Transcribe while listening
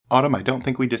Autumn, I don't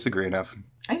think we disagree enough.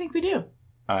 I think we do.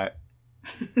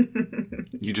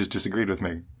 You just disagreed with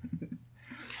me.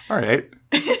 All right.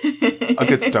 A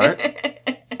good start.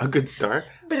 A good start.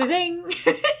 Ba-da-ding.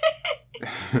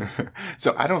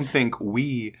 So I don't think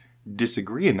we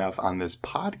disagree enough on this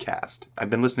podcast. I've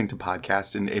been listening to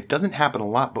podcasts, and it doesn't happen a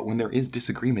lot, but when there is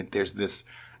disagreement, there's this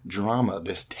drama,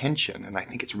 this tension, and I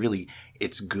think it's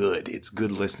good. It's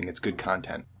good listening. It's good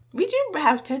content. We do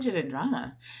have tension and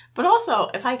drama. But also,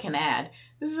 if I can add,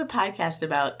 this is a podcast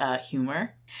about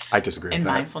humor. I disagree with and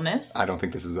that. Mindfulness. I don't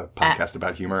think this is a podcast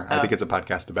about humor. I think it's a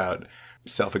podcast about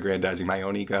self-aggrandizing my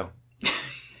own ego.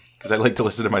 Because I like to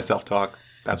listen to myself talk.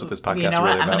 That's what this podcast is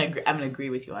really about. I'm going to agree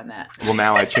with you on that. Well,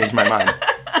 now I changed my mind.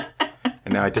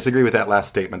 And now I disagree with that last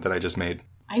statement that I just made.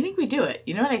 I think we do it.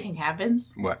 You know what I think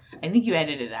happens? What? I think you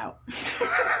edit it out.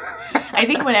 I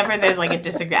think whenever there's like a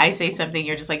disagreement, I say something,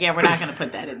 you're just like, yeah, we're not going to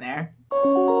put that in there.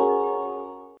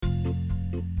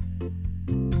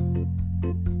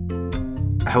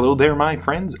 Hello there, my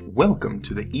friends. Welcome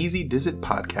to the Easy Diz It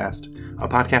podcast, a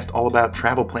podcast all about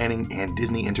travel planning and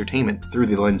Disney entertainment through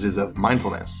the lenses of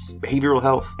mindfulness, behavioral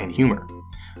health, and humor.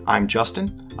 I'm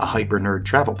Justin, a hyper nerd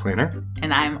travel planner.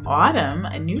 And I'm Autumn,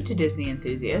 a new to Disney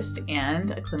enthusiast and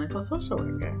a clinical social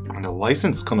worker. And a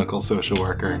licensed clinical social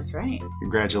worker. That's right.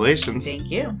 Congratulations.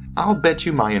 Thank you. I'll bet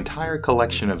you my entire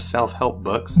collection of self-help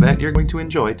books that you're going to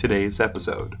enjoy today's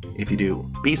episode. If you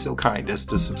do, be so kind as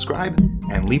to subscribe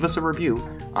and leave us a review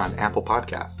on Apple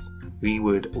Podcasts. We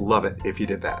would love it if you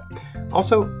did that.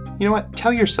 Also, you know what?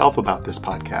 Tell yourself about this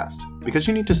podcast, because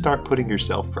you need to start putting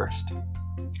yourself first.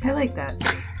 I like that.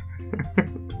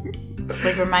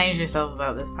 Like, remind yourself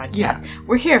about this podcast. Yeah.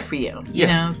 We're here for you. You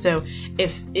Yes. know, so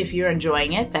if you're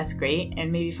enjoying it, that's great.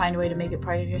 And maybe find a way to make it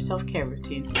part of your self-care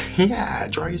routine. Yeah,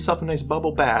 draw yourself a nice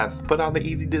bubble bath. Put on the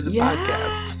Easy Diz It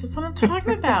podcast. That's what I'm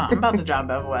talking about. I'm about to draw a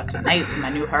bubble bath tonight with my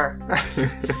new her.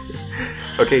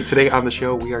 Okay, today on the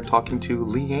show, we are talking to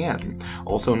Leanne,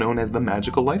 also known as the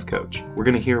Magical Life Coach. We're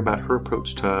going to hear about her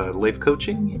approach to life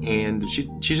coaching, and she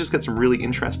just got some really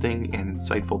interesting and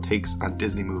insightful takes on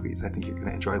Disney movies. I think you're going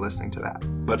to enjoy listening to that.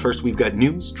 But first, we've got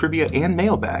news, trivia, and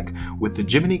mailbag with the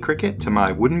Jiminy Cricket to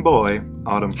my wooden boy,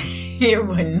 Autumn. Your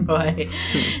wooden boy.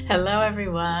 Hello,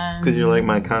 everyone. It's because you're like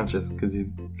my conscience, because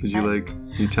you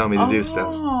tell me to do stuff.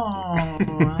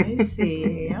 Oh, I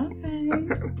see. Okay.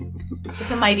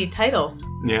 It's a mighty title.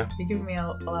 Yeah. You're giving me a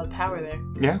lot of power there.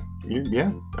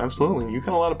 Yeah, absolutely. You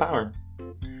got a lot of power.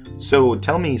 So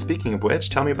tell me, speaking of which,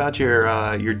 tell me about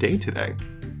your day today.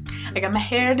 I got my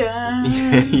hair done.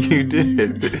 Yeah, you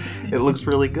did. It looks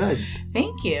really good.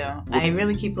 Thank you. I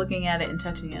really keep looking at it and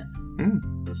touching it.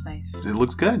 It's nice. It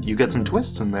looks good. You got some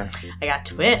twists in there. I got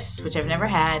twists, which I've never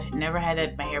had. Never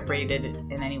had my hair braided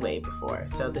in any way before.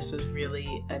 So this was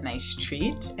really a nice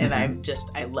treat. And I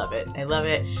love it. I love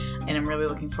it. And I'm really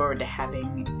looking forward to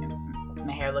having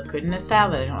my hair look good in a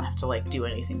style that I don't have to do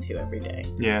anything to every day.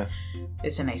 Yeah.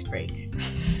 It's a nice break.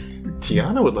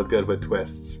 Tiana would look good with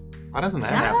twists. Why doesn't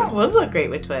that happen? Tiana would look great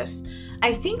with twists.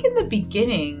 I think in the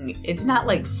beginning, it's not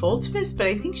like full twist, but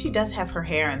I think she does have her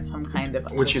hair in some kind of...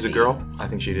 When she's a girl? I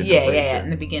think she did. Yeah,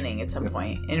 in the beginning at some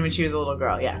point. And when she was a little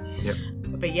girl, yeah. Yep.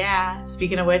 But yeah,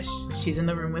 speaking of which, she's in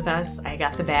the room with us. I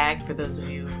got the bag, for those of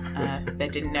you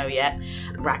that didn't know yet.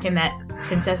 I'm rocking that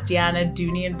Princess Diana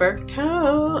Dooney and Burke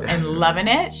toe and loving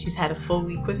it. She's had a full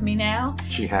week with me now.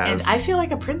 She has. And I feel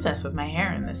like a princess with my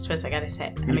hair in this twist, I gotta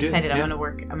say. I'm excited. Yeah. I'm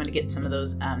gonna get some of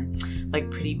those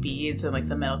pretty beads and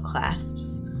the metal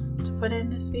clasps to put in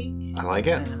this week. I like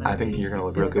it. I think you're gonna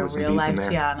look real good with some beads in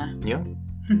there. Tiana. Yeah.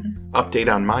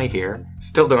 Update on my hair.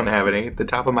 Still don't have any. The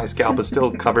top of my scalp is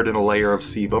still covered in a layer of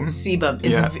sebum. Sebum.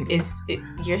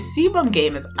 Your sebum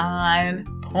game is on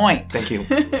point. Thank you.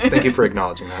 Thank you for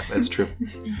acknowledging that. That's true.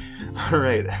 All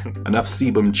right. Enough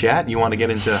sebum chat. You want to get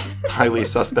into highly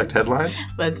suspect headlines?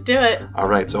 Let's do it. All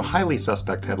right. So highly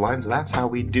suspect headlines. That's how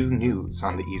we do news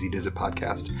on the Easy Diz It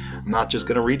podcast. I'm not just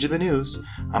going to read you the news.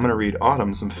 I'm going to read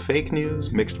Autumn some fake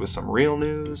news mixed with some real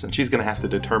news, and she's going to have to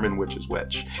determine which is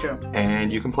which. True.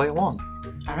 And you can play along.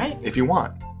 All right. If you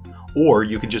want. Or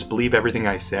you can just believe everything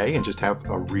I say and just have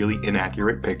a really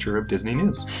inaccurate picture of Disney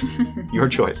news. Your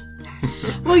choice.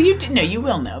 Well, you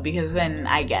will know, because then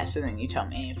I guess, and then you tell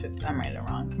me if I'm right or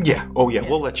wrong. Yeah. Oh, yeah.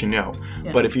 We'll let you know.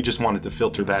 Yeah. But if you just wanted to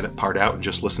filter that part out and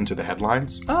just listen to the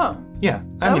headlines. Oh. Yeah.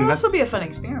 That would also be a fun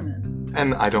experiment.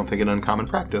 And I don't think an uncommon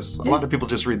practice. A lot of people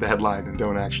just read the headline and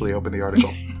don't actually open the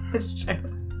article. That's true.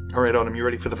 All right, Autumn, you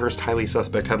ready for the first highly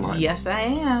suspect headline? Yes, I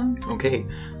am. Okay.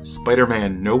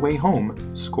 Spider-Man No Way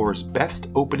Home scores best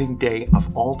opening day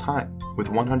of all time with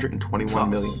 121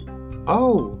 million.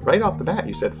 Oh, right off the bat,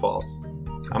 you said false.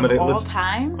 Of all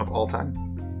time? Of all time.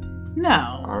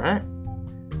 No. All right.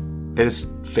 It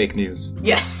is fake news.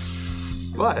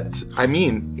 Yes. But, I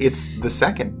mean, it's the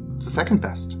second. It's the second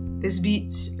best. This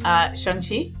beats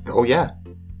Shang-Chi? Oh, yeah.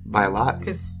 By a lot.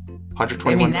 Because,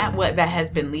 121. that has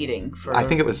been leading for... I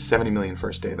think it was 70 million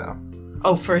first day, though.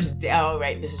 Oh, first day. Oh,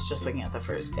 right. This is just looking at the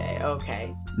first day.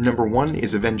 Okay. Number 1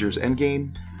 is Avengers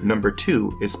Endgame. Number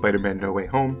 2 is Spider-Man No Way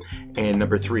Home. And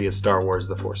number 3 is Star Wars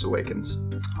The Force Awakens.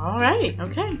 All right.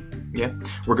 Okay. Yeah.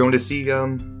 We're going to see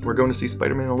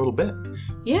Spider-Man a little bit.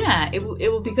 Yeah, it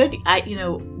will be good.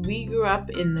 We grew up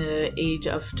in the age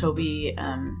of Tobey,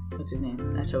 what's his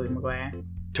name? Not Tobey Maguire.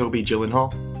 Tobey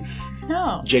Gyllenhaal.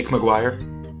 No. Jake Maguire.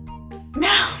 No,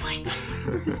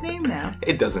 what's his name now?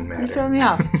 It doesn't matter. You're throwing me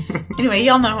off. Anyway,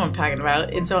 y'all know who I'm talking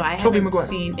about, and so I haven't Maguire.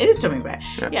 seen. It is Tobey Maguire.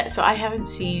 Yeah. Yeah. So I haven't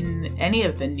seen any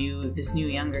of this new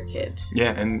younger kid.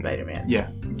 Yeah, and Spider-Man. Yeah,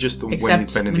 just when Except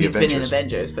he's been in when the he's Avengers. been in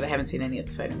Avengers, but I haven't seen any of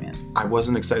the Spider-Mans. I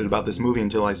wasn't excited about this movie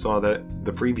until I saw the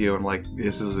preview and like,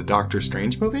 this is a Doctor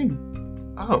Strange movie?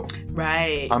 Oh.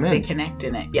 Right. I'm in. They connect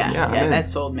in it. Yeah, Yeah, I'm in. that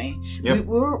sold me. Yep.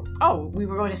 We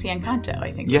were going to see Encanto,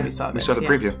 I think, Yeah, when we saw this. we saw the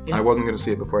preview. Yeah. I wasn't going to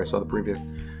see it before I saw the preview.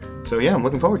 So yeah, I'm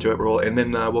looking forward to it. And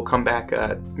then we'll come back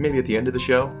maybe at the end of the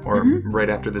show or right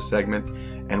after this segment,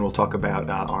 and we'll talk about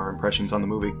our impressions on the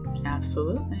movie.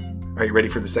 Absolutely. Are you ready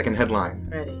for the second headline?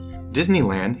 Ready.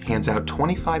 Disneyland hands out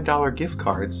 $25 gift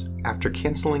cards after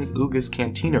canceling Ooga's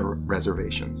Cantina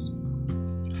reservations.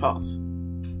 False.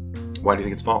 Why do you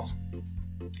think it's false?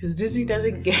 Because Disney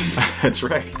doesn't give That's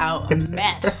right. out a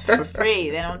mess for free.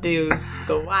 They don't do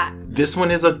squat. This one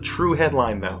is a true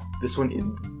headline, though. This one,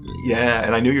 yeah,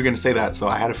 and I knew you were going to say that, so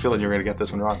I had a feeling you were going to get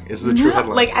this one wrong. This is a true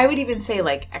headline. Like, I would even say,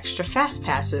 like, extra fast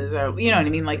passes, or, you know what I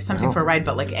mean? Like, something for a ride,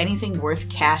 but, like, anything worth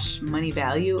cash money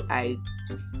value,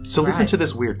 So listen to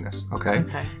this weirdness, okay?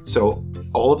 Okay. So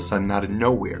all of a sudden, out of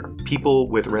nowhere, people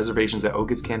with reservations at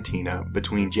Ooga's Cantina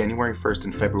between January 1st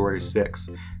and February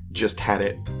 6th just had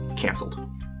it canceled.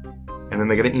 And then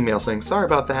they get an email saying, sorry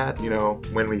about that,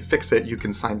 when we fix it, you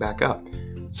can sign back up.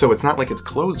 So it's not like it's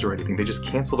closed or anything. They just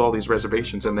canceled all these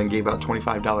reservations and then gave out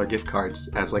 $25 gift cards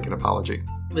as like an apology.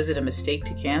 Was it a mistake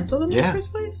to cancel them in the first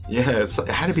place? Yeah, it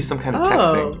had to be some kind of tech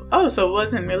thing. Oh, so it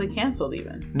wasn't really canceled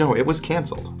even? No, it was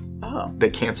canceled. Oh. They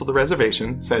canceled the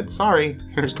reservation, said, sorry,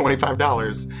 here's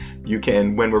 $25. You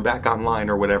can, when we're back online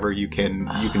or whatever, you can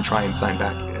try and sign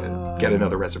back and get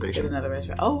another reservation.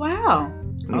 Oh, wow.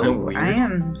 Isn't that weird? I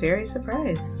am very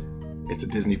surprised. It's a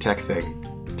Disney tech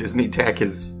thing. Disney tech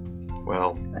is,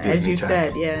 well, Disney As you tech.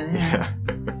 said, yeah. Yeah.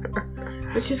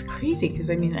 Which is crazy,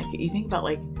 because, I mean, like, you think about,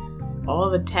 like, all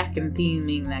the tech and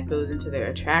theming that goes into their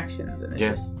attractions, and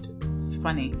it's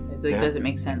funny. It doesn't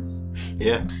make sense.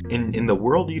 Yeah. In the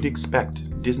world you'd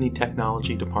expect, Disney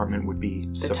technology department would be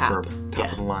superb.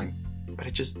 Top of the line. But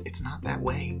it's not that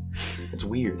way. It's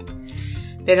weird.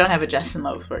 They don't have a Justin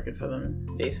Lopes working for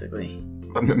them, basically.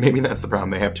 Maybe that's the problem.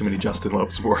 They have too many Justin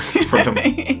Lopes working for them.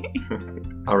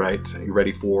 All right. Are you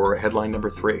ready for headline number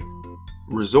 3?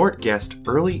 Resort guest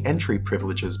early entry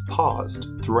privileges paused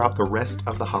throughout the rest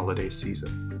of the holiday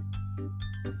season.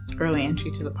 Early entry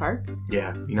to the park?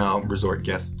 Yeah. You know how resort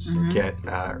guests get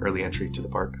early entry to the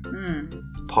park?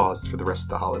 Paused for the rest of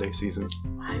the holiday season.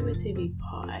 Why would they be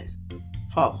paused?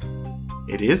 False.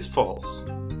 It is false.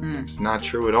 It's not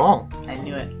true at all. I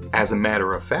knew it. As a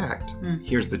matter of fact,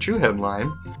 here's the true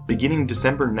headline. Beginning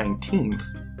December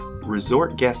 19th,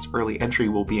 resort guest early entry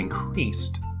will be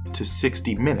increased to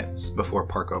 60 minutes before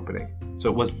park opening. So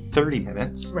it was 30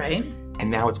 minutes. Right. And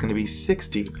now it's going to be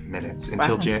 60 minutes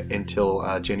until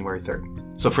January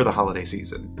 3rd. So for the holiday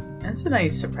season. That's a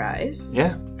nice surprise.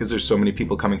 Yeah, because there's so many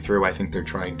people coming through. I think they're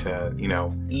trying to,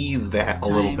 ease that a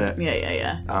little bit.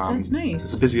 Yeah. That's nice.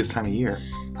 It's the busiest time of year.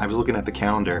 I was looking at the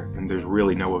calendar, and there's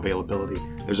really no availability.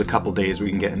 There's a couple days we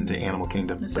can get into Animal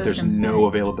Kingdom, but there's no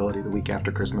availability the week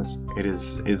after Christmas.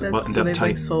 It's buttoned up tight.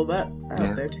 Like sold up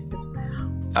their tickets.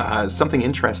 Something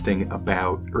interesting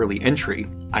about early entry,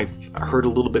 I've heard a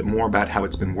little bit more about how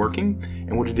it's been working,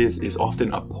 and what it is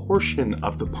often a portion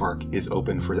of the park is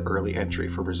open for the early entry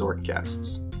for resort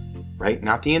guests. Right?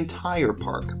 Not the entire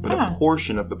park, but a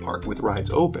portion of the park with rides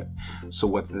open. So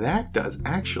what that does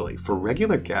actually for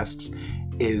regular guests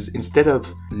is instead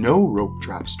of no rope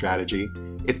drop strategy,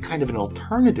 it's kind of an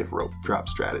alternative rope drop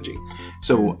strategy.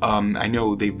 So I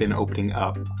know they've been opening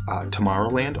up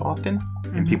Tomorrowland often,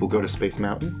 and people go to Space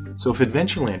Mountain. So if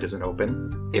Adventureland isn't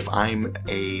open, if I'm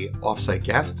a off-site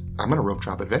guest, I'm going to rope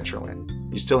drop Adventureland.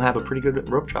 You still have a pretty good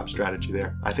rope drop strategy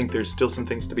there. I think there's still some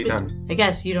things to be done. I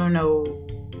guess you don't know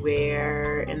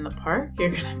where in the park you're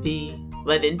going to be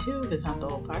led into, if it's not the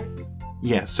whole park.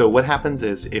 Yeah, so what happens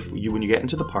is when you get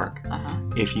into the park, Uh-huh.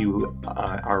 if you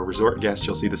are a resort guest,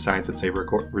 you'll see the signs that say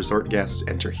resort guests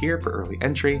enter here for early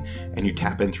entry, and you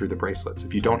tap in through the bracelets.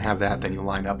 If you don't have that, then you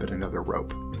line up at another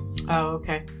rope. Oh,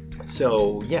 okay.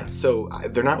 So, yeah,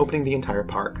 they're not opening the entire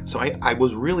park. So I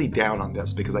was really down on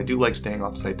this because I do like staying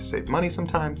off-site to save money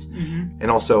sometimes. Mm-hmm.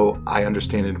 And also, I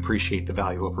understand and appreciate the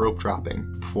value of rope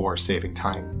dropping for saving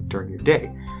time during your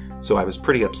day. So I was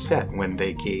pretty upset when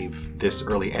they gave this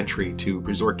early entry to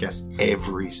resort guests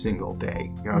every single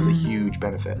day. It was a huge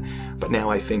benefit. But now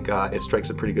I think it strikes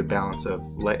a pretty good balance of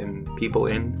letting people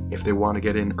in if they want to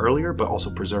get in earlier, but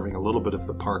also preserving a little bit of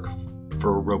the park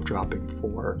for rope dropping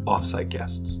for off-site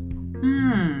guests.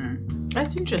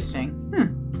 That's interesting.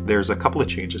 There's a couple of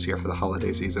changes here for the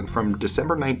holiday season. From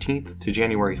December 19th to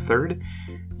January 3rd,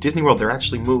 Disney World, they're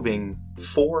actually moving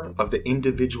 4 of the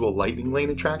individual Lightning Lane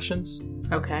attractions.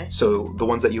 Okay. So the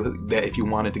ones that if you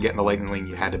wanted to get in the Lightning Lane,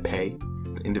 you had to pay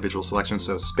the individual selections.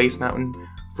 So Space Mountain,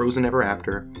 Frozen Ever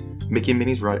After, Mickey and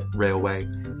Minnie's Railway,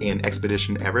 and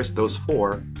Expedition Everest, those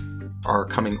 4 are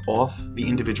coming off the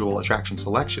individual attraction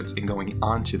selections and going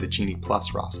onto the Genie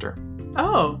Plus roster.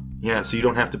 Oh. Yeah, so you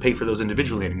don't have to pay for those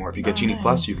individually anymore. If you get Genie nice.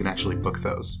 Plus, you can actually book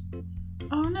those.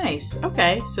 Oh, nice.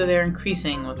 Okay, so they're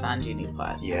increasing what's on Genie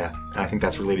Plus. Yeah, and I think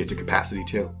that's related to capacity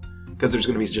too. Because there's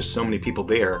going to be just so many people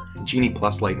there. Genie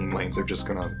Plus Lightning Lanes are just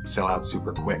going to sell out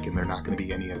super quick, and they're not going to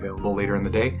be any available later in the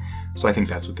day. So I think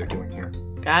that's what they're doing here.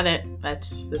 Got it.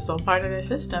 This all part of their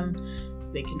system.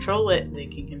 They control it. They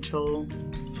can control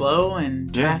flow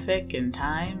and traffic and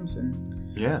times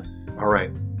and... Yeah. All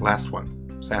right, last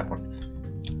one. Sad one.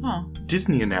 Oh.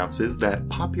 Disney announces that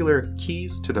popular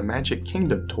Keys to the Magic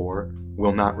Kingdom tour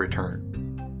will not return.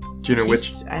 Do you know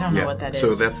which? I don't know what that is.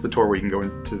 So that's the tour where you can go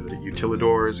into the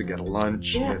Utilidors and get a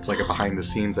lunch. Yeah. It's like a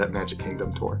behind-the-scenes at Magic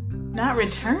Kingdom tour. Not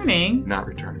returning? Not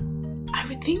returning. I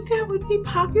would think that would be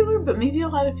popular, but maybe a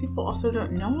lot of people also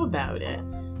don't know about it.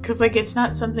 Because, it's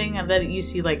not something that you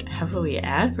see, heavily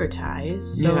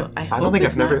advertised. So I hope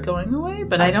it's not going away,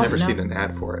 but I don't know. I've never seen an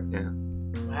ad for it, yeah.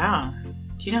 Wow.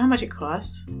 Do you know how much it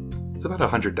costs? It's about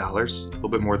 $100, a little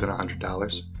bit more than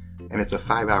 $100. And it's a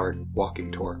 5-hour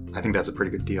walking tour. I think that's a pretty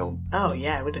good deal. Oh,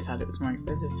 yeah, I would have thought it was more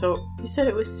expensive. So, you said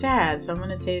it was sad, so I'm going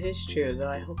to say it is true, though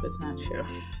I hope it's not true.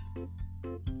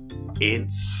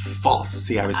 It's false.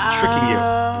 See, I was tricking you.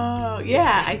 Oh,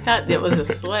 yeah, I thought it was a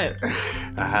slip.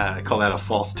 I call that a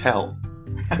false tell.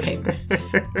 Okay,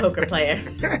 poker player.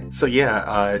 So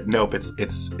nope,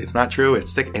 it's not true.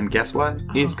 It's thick, and guess what?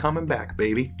 It's coming back,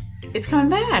 baby. It's coming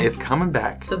back. It's coming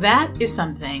back. So that is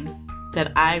something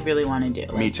that I really want to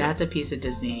do. Me too. That's a piece of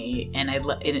Disney, and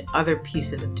and other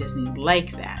pieces of Disney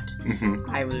like that. Mm-hmm.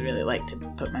 I would really like to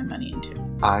put my money into.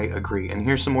 I agree. And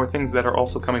here's some more things that are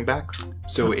also coming back.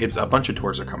 So it's a bunch of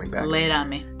tours are coming back. Lay it on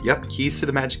me. Yep, Keys to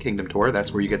the Magic Kingdom tour.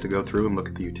 That's where you get to go through and look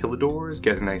at the Utilidors,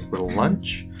 get a nice little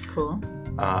lunch. Cool.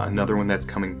 Another one that's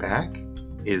coming back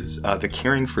is the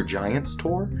Caring for Giants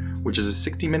tour, which is a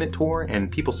 60-minute tour,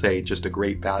 and people say just a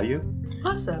great value.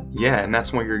 Awesome. Yeah, and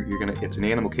that's when you're gonna. It's an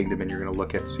animal kingdom, and you're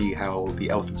gonna see how the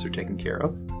elephants are taken care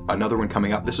of. Another one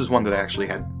coming up. This is one that I actually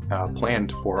had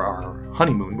planned for our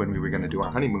honeymoon when we were gonna do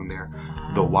our honeymoon there.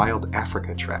 The Wild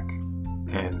Africa Trek.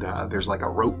 And there's a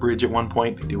rope bridge at one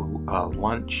point. They do a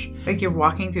lunch. You're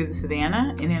walking through the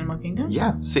savannah in Animal Kingdom?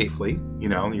 Yeah, safely.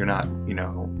 You're not,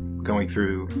 going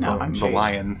through the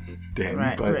lion den.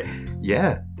 Right, but right.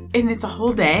 Yeah. And it's a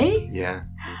whole day? Yeah.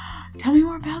 Tell me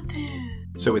more about this.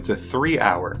 So it's a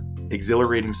 3-hour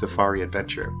exhilarating safari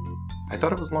adventure. I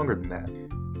thought it was longer than that.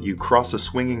 You cross a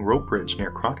swinging rope bridge near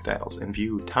crocodiles and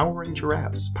view towering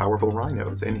giraffes, powerful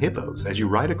rhinos, and hippos as you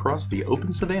ride across the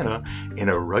open savanna in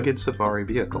a rugged safari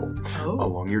vehicle. Oh.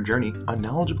 Along your journey, a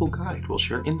knowledgeable guide will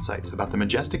share insights about the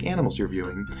majestic animals you're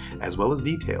viewing, as well as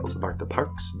details about the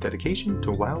park's dedication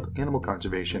to wild animal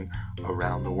conservation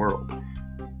around the world.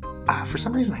 For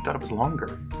some reason, I thought it was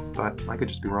longer, but I could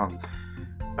just be wrong.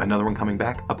 Another one coming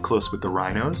back, Up Close with the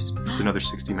Rhinos. It's another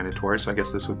 60-minute tour, so I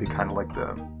guess this would be kind of like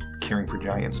the Caring for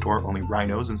Giants tour, only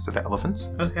rhinos instead of elephants.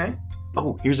 Okay.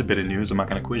 Oh, here's a bit of news I'm not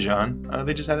going to quiz you on.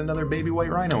 They just had another baby white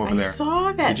rhino over there. I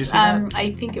saw that. Did you see that?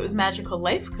 I think it was Magical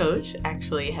Life Coach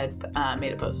actually had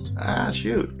made a post.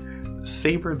 Shoot.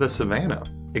 Savor the Savannah.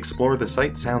 Explore the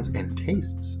sights, sounds, and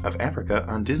tastes of Africa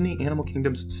on Disney Animal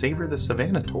Kingdom's Savor the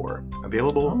Savannah tour,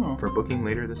 available for booking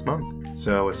later this month.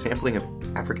 So, a sampling of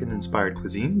African-inspired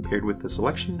cuisine paired with the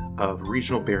selection of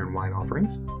regional beer and wine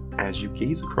offerings as you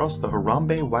gaze across the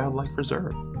Harambe Wildlife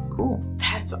Reserve. Cool.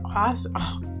 That's awesome.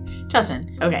 Oh,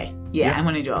 Justin. Okay. Yeah, I'm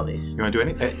going to do all these. You want to do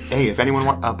any? Hey, if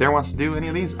anyone out there wants to do any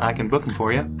of these, I can book them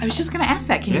for you. I was just going to ask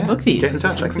that. Can you book these? Get in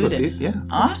touch. I can book these, yeah.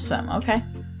 Awesome. Okay.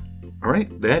 All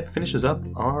right, that finishes up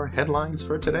our headlines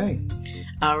for today.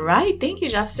 All right, thank you,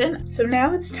 Justin. So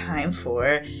now it's time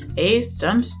for A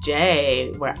Stumps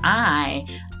J, where I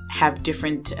have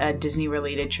different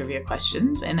Disney-related trivia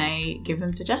questions, and I give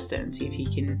them to Justin and see if he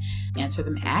can answer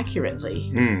them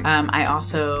accurately. I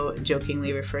also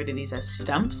jokingly refer to these as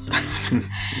stumps,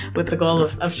 with the goal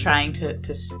of trying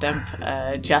to stump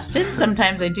Justin.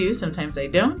 Sometimes I do, sometimes I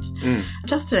don't.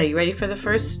 Justin, are you ready for the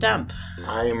first stump?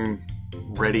 I'm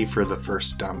ready for the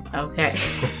first stump. Okay.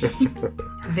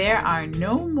 There are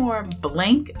no more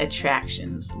blank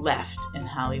attractions left in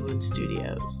Hollywood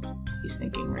studios. He's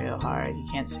thinking real hard. You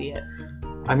can't see it.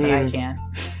 I mean, but I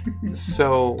can.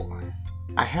 So,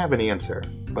 I have an answer,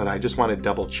 but I just want to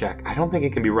double check. I don't think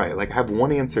it can be right. Like, I have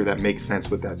one answer that makes sense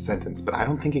with that sentence, but I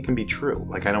don't think it can be true.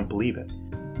 Like, I don't believe it.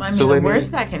 Well, I mean, the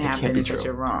worst that can happen is that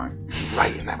you're wrong.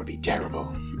 Right, and that would be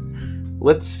terrible.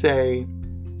 Let's say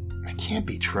it can't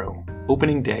be true.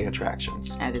 Opening day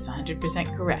attractions. That is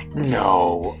 100% correct.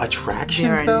 No. Attractions,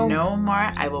 There are no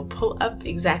more. I will pull up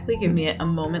exactly. Give me a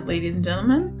moment, ladies and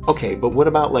gentlemen. Okay, but what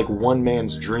about, like, One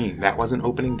Man's Dream? That wasn't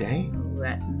opening day?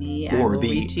 I will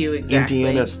read to you exactly.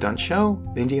 Indiana stunt show?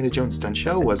 The Indiana Jones stunt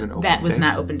show wasn't open day? That was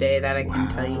not open day. That I can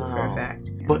tell you for a fact.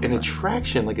 But an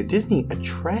attraction, like a Disney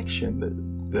attraction,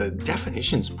 the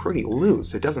definition's pretty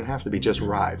loose. It doesn't have to be just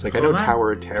rides. Like, I know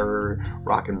Tower of Terror,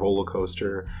 Rock and Roller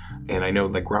Coaster, and I know,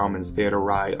 like, Grauman's Theater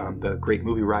Ride, the Great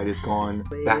Movie Ride is gone,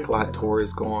 Backlot Tour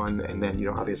is gone, and then,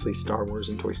 obviously Star Wars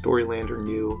and Toy Story Land are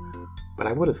new. But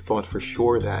I would have thought for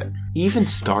sure that even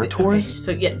Star Tours...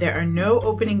 Okay, so, there are no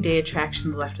opening day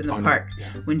attractions left in the park. No.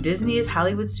 Yeah. When Disney's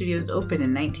Hollywood Studios opened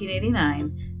in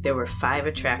 1989, there were 5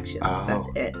 attractions. Oh. That's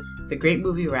it. The Great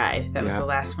Movie Ride. That was the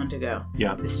last one to go.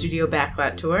 Yeah. The Studio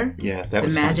Backlot Tour. Yeah, that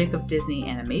was The fun. Magic of Disney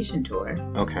Animation Tour.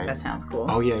 Okay. That sounds cool.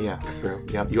 Oh, yeah. Through.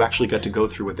 Yeah. You actually got to go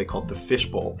through what they called the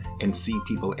fishbowl and see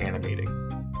people animating.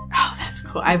 Oh, that's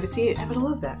cool. I would have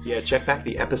loved that. Yeah, check back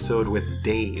the episode with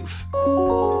Dave.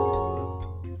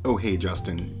 Oh, hey,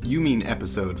 Justin. You mean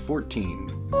episode 14.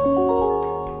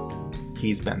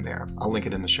 He's been there. I'll link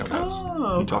it in the show notes.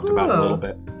 Oh, he talked about it a little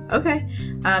bit. Okay.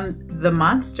 The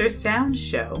Monster Sound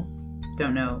Show.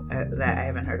 Don't know that I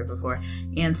haven't heard of before.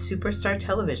 And Superstar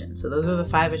Television. So those are the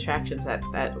 5 attractions that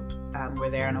were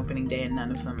there on opening day, and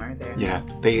none of them are there. Yeah,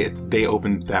 they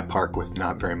opened that park with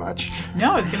not very much.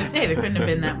 No, I was going to say, there couldn't have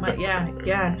been that much.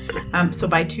 Yeah. So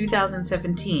by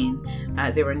 2017,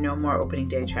 there were no more opening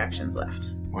day attractions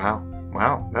left.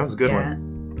 Wow. That was a good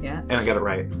one. Yeah. And I got it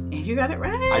right. And you got it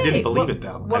right. I didn't believe it,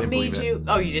 though. What made you...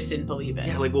 Oh, you just didn't believe it.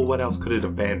 Yeah, what else could it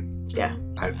have been? Yeah.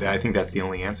 I think that's the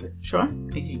only answer. Sure.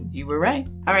 You were right.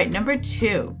 All right, number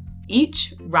 2.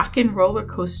 Each Rock and Roller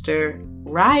Coaster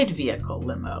ride vehicle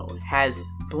limo has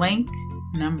blank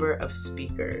number of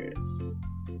speakers.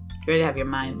 You ready to have your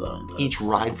mind blown, folks. Each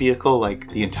ride vehicle, like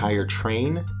the entire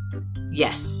train?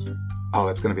 Yes. Oh,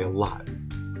 that's going to be a lot.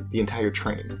 The entire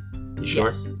train. You sure?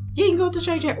 Yes. Yeah, you can go with the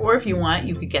train, or if you want,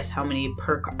 you could guess how many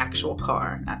per actual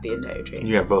car, not the entire train.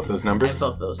 You have both those numbers? I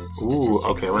have both those statistics. Ooh,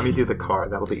 okay, let me do the car.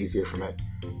 That'll be easier for me.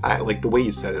 Like the way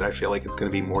you said it, I feel like it's going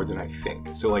to be more than I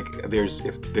think. So, like,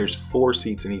 if there's 4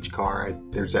 seats in each car,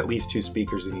 there's at least 2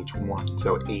 speakers in each one,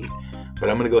 so 8. But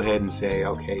I'm going to go ahead and say,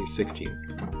 okay,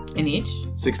 16. In each?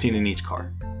 16 in each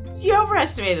car. You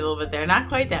overestimated a little bit there. Not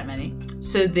quite that many.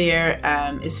 So there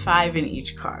is 5 in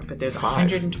each car, but there's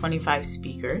 125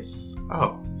 speakers.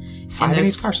 Oh. 5 in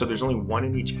each car, so there's only 1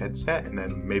 in each headset, and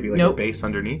then maybe like a base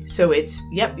underneath? So it's,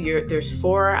 there's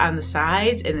 4 on the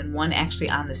sides, and then 1 actually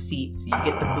on the seats. So you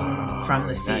get the boom from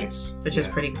the seats, which is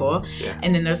pretty cool. Yeah.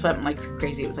 And then there's something like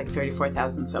crazy. It was like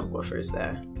 34,000 subwoofers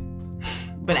there.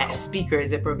 But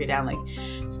speakers, it broke it down like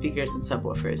speakers and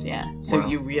subwoofers, So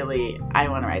I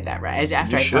want to ride that ride.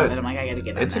 After I saw that, I'm like, I got to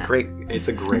get on that. It's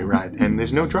a great ride, and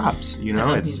there's no drops.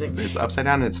 It's upside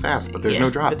down and it's fast, but there's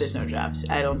no drops. But there's no drops.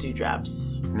 I don't do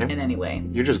drops in any way.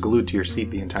 You're just glued to your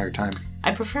seat the entire time.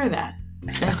 I prefer that.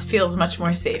 That feels much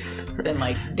more safe than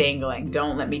like dangling.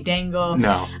 Don't let me dangle.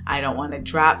 No. I don't want to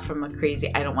drop from a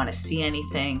crazy. I don't want to see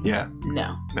anything. Yeah.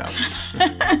 No.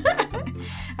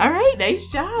 All right. Nice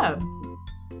job.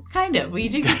 Kind of. Well, you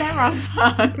did get that wrong.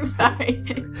 Sorry.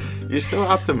 You're so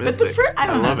optimistic. But I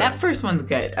don't know. That first one's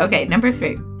good. Okay, number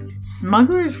 3.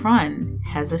 Smuggler's Run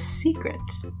has a secret.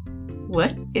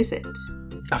 What is it?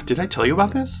 Oh, did I tell you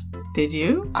about this? Did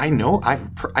you? I know.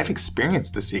 I've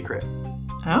experienced the secret.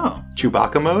 Oh.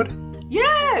 Chewbacca mode?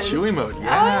 Yes. Chewie mode.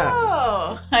 Yeah.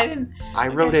 Oh, I didn't. I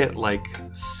rode it like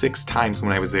 6 times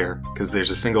when I was there because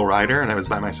there's a single rider and I was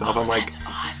by myself. I'm like, that's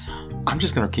awesome. I'm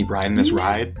just gonna keep riding this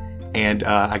ride. And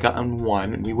I got on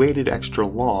one. We waited extra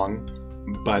long,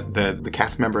 But the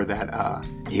cast member that,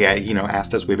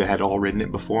 asked us, we've had all ridden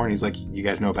it before, and he's like, you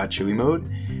guys know about Chewy mode?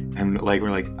 And like, we're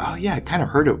like, oh yeah, I kind of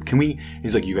heard it.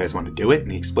 He's like, you guys want to do it?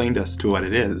 And he explained us to what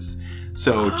it is.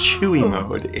 So Chewy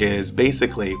mode is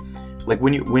basically like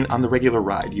when on the regular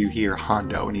ride, you hear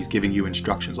Hondo and he's giving you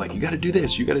instructions like, you got to do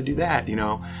this, you got to do that,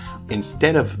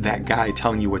 Instead of that guy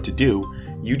telling you what to do,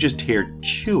 you just hear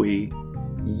Chewy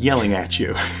yelling at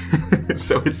you.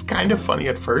 So it's kind of funny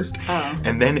at first. Oh.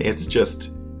 And then it's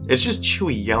just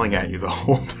Chewy yelling at you the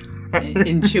whole time.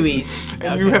 In Chewy.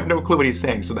 And you have no clue what he's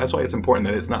saying. So that's why it's important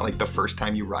that it's not like the first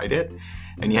time you ride it.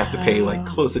 And you have to pay like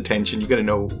close attention. You got to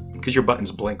know, because your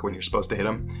buttons blink when you're supposed to hit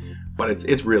them. But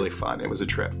it's really fun. It was a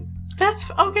trip.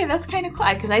 That's okay. That's kind of cool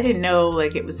because I didn't know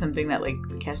like it was something that like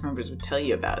the cast members would tell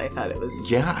you about. I thought it was.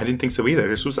 Yeah, I didn't think so either.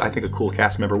 This was, I think, a cool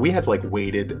cast member. We had like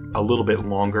waited a little bit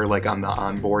longer, like on the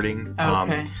onboarding.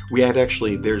 Okay. We had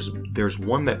actually there's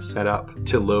one that's set up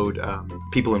to load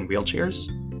people in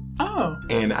wheelchairs. Oh.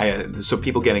 And so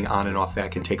people getting on and off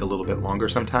that can take a little bit longer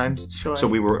sometimes. Sure. So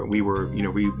we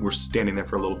were standing there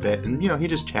for a little bit, and he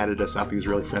just chatted us up. He was a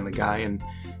really friendly guy, and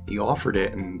he offered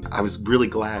it, and I was really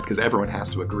glad because everyone has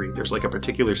to agree. There's like a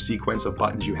particular sequence of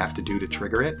buttons you have to do to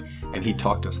trigger it, and he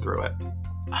talked us through it.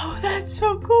 Oh, that's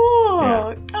so cool.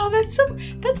 Yeah. Oh,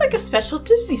 that's like a special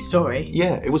Disney story.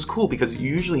 Yeah, it was cool because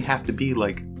you usually have to be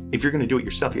like, if you're going to do it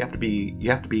yourself, you have to be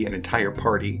an entire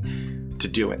party to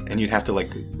do it, and you'd have to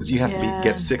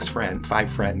get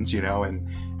 5 friends,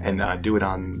 and do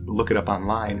it look it up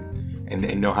online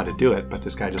and know how to do it. But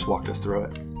this guy just walked us through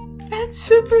it. That's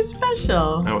super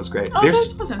special. That was great. Oh,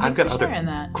 that's awesome. I've got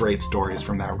other great stories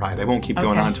from that ride. I won't keep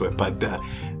going on to it, but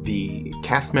the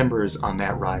cast members on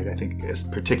that ride, I think, is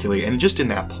particularly, and just in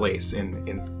that place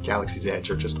in Galaxy's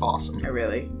Edge, are just awesome. Oh,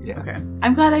 really? Yeah. Okay.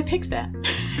 I'm glad I picked that.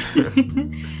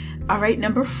 All right,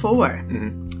 number 4.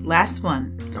 Mm-hmm. Last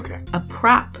one. Okay. A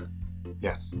prop.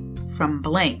 Yes. From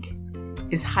blank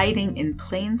is hiding in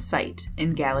plain sight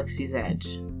in Galaxy's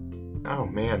Edge. Oh,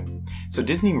 man. So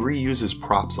Disney reuses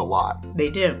props a lot. They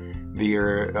do.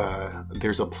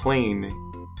 There's a plane,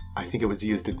 I think it was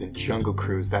used at the Jungle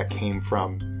Cruise, that came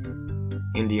from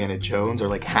Indiana Jones, or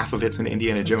like half of it's in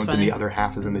Indiana Jones funny. And the other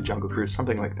half is in the Jungle Cruise,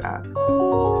 something like that.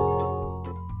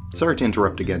 Sorry to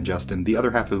interrupt again, Justin. The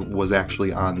other half was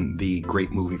actually on the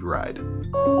Great Movie Ride.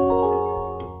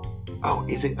 Oh,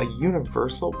 is it a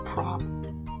Universal prop?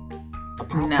 A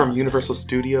prop from Universal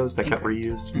Studios that got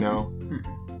reused? No? Mm-hmm.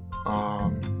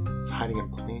 It's hiding in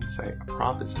plain sight. A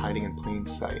prop is hiding in plain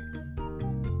sight.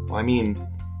 Well, I mean,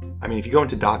 if you go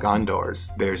into Doc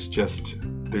Ondor's, there's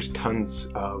tons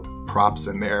of props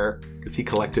in there because he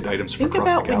collected items from across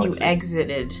the galaxy. Think about when you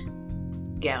exited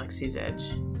Galaxy's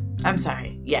Edge. I'm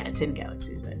sorry. Yeah, it's in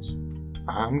Galaxy's Edge.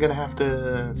 I'm gonna have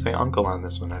to say uncle on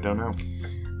this one. I don't know.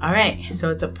 All right, so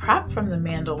it's a prop from The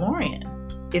Mandalorian.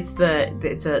 It's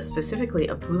specifically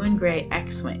a blue and gray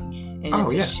X-wing, and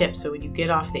it's a ship. So when you get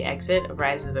off the exit of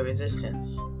Rise of the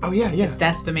Resistance,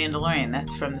 that's The Mandalorian.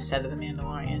 That's from the set of The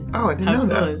Mandalorian. Oh, I didn't know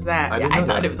that. How cool is that? I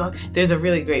thought it was awesome. There's a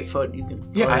really great photo you can.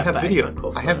 Yeah, I have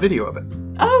video. I have video of it.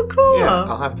 Oh, cool. Yeah,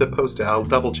 I'll have to post it. I'll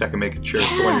double check and make sure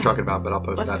it's the one you're talking about, but I'll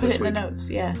post that this week. Let's put it in the notes.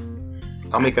 Yeah.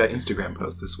 I'll make an Instagram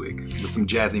post this week with some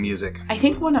jazzy music. I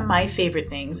think one of my favorite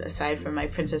things, aside from my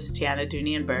Princess Tiana,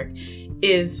 Dooney, and Burke,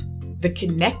 is the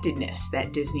connectedness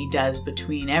that Disney does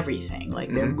between everything.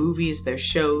 Like their movies, their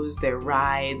shows, their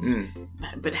rides,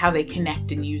 but how they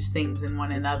connect and use things in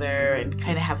one another and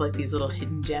kind of have like these little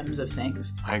hidden gems of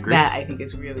things. I agree. That I think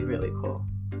is really, really cool.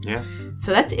 Yeah.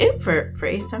 So that's it for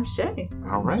Ace Times J.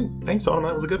 All right. Thanks, Autumn.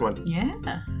 That was a good one. Yeah.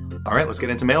 All right, let's get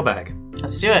into mailbag.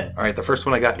 Let's do it. All right, the first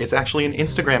one I got, it's actually an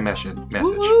Instagram message.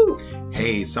 Woo-hoo.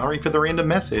 Hey, sorry for the random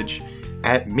message.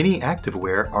 At Mini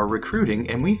Activewear are recruiting,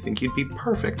 and we think you'd be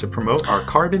perfect to promote our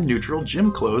carbon-neutral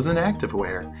gym clothes and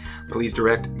activewear. Please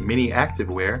direct Mini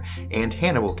Activewear, and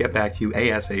Hannah will get back to you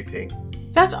ASAP.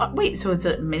 So it's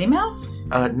a Minnie Mouse?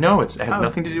 No, it has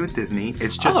nothing to do with Disney.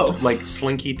 It's just like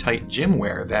slinky tight gym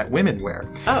wear that women wear.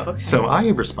 Oh, okay. So I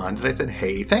responded, I said,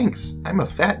 hey, thanks. I'm a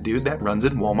fat dude that runs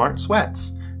in Walmart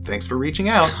sweats. Thanks for reaching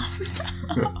out.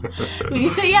 When you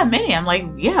say, Minnie, I'm like,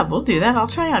 yeah, we'll do that. I'll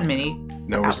try on Minnie.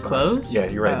 No response. Clothes? Yeah,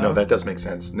 you're right. No, that does make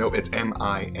sense. No, it's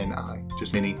M-I-N-I.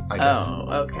 Just Minnie, I guess. Oh,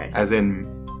 okay. As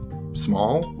in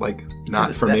small, like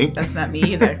not for me. That's not me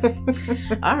either.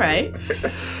 All right.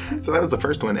 So that was the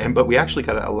first one. But we actually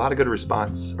got a lot of good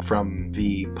response from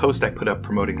the post I put up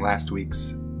promoting last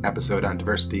week's episode on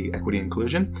diversity, equity,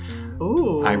 inclusion.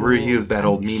 Ooh. I reused that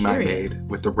old meme I made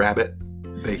with the rabbit.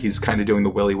 He's kind of doing the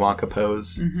Willy Wonka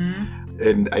pose. Mm-hmm.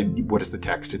 And what is the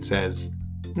text? It says,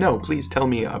 no, please tell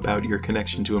me about your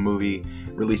connection to a movie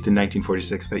released in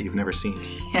 1946 that you've never seen,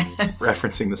 Yes.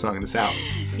 referencing the song in the South.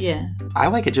 Yeah. I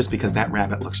like it just because that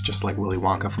rabbit looks just like Willy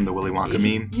Wonka from the Willy Wonka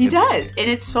meme. He does. And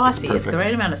it's saucy. It's the perfect.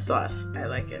 right amount of sauce. I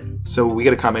like it. So we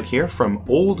get a comment here from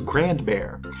Old Grand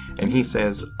Bear, and he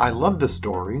says, I love the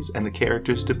stories and the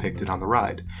characters depicted on the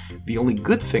ride. The only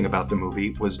good thing about the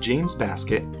movie was James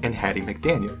Baskett and Hattie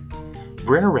McDaniel.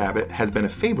 Brer Rabbit has been a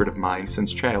favorite of mine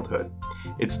since childhood.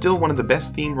 It's still one of the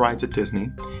best themed rides at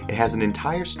Disney. It has an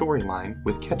entire storyline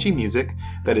with catchy music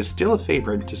that is still a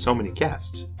favorite to so many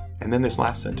guests. And then this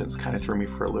last sentence kind of threw me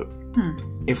for a loop.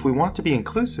 If we want to be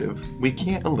inclusive, we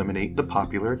can't eliminate the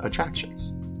popular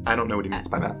attractions. I don't know what he means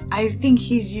by that. I think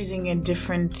he's using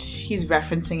he's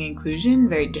referencing inclusion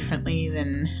very differently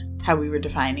than how we were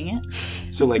defining it.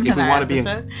 So like if in we our want to be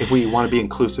episode. if we want to be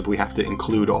inclusive, we have to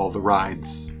include all the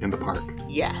rides in the park.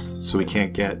 Yes. So we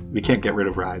can't get rid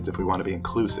of rides if we want to be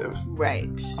inclusive. Right.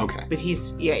 Okay. But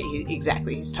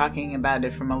exactly. He's talking about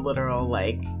it from a literal,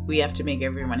 like, we have to make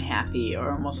everyone happy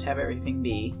or almost have everything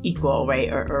be equal,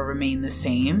 right? Or remain the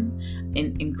same.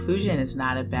 And inclusion is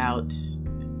not about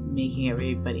making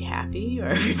everybody happy or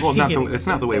everybody Well, getting it's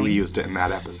not the way we thing. used it in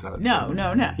that episode.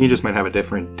 No. He just might have a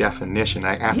different definition.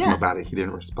 I asked him Yeah. about it. He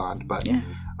didn't respond. But Yeah.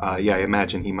 I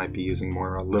imagine he might be using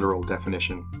more a literal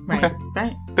definition. Right. Okay.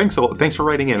 Right. Thanks for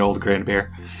writing in, Old Grand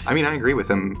Bear. I mean, I agree with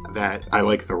him that I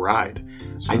like the ride.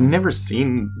 I've never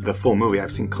seen the full movie.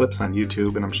 I've seen clips on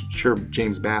YouTube, and I'm sure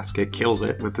James Baskett kills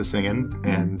it with the singing.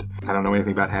 And I don't know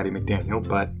anything about Hattie McDaniel,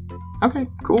 but okay,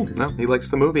 cool. No, he likes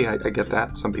the movie. I get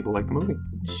that. Some people like the movie.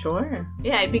 Sure.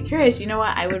 Yeah, I'd be curious. You know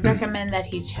what? I would recommend that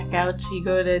he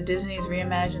go to Disney's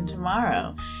Reimagine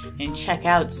Tomorrow and check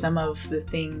out some of the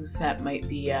things that might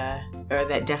be, or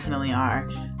that definitely are,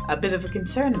 a bit of a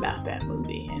concern about that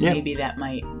movie. And maybe that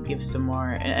might give some more,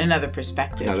 another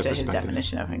perspective to his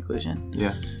definition of inclusion.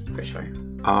 Yeah. For sure.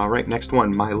 All right, next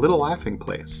one. My Little Laughing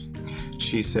Place.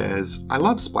 She says, I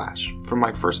love Splash. From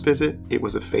my first visit, it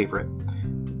was a favorite.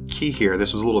 Key here,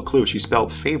 this was a little clue. She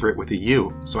spelled favorite with a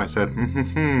U. So I said,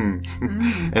 and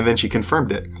then she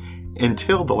confirmed it.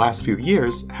 Until the last few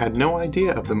years, had no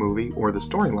idea of the movie or the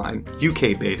storyline.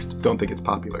 UK based, don't think it's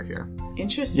popular here.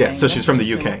 Interesting. Yeah, so she's from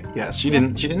the UK. Yes, she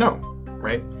didn't know,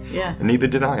 right? Yeah. And neither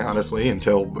did I, honestly,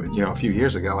 until a few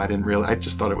years ago. I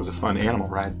just thought it was a fun animal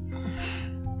ride.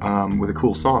 With a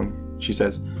cool song. She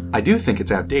says, I do think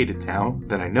it's outdated now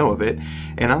that I know of it,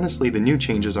 and honestly the new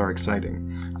changes are exciting.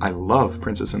 I love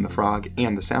Princess and the Frog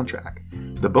and the soundtrack.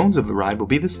 The bones of the ride will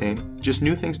be the same, just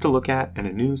new things to look at and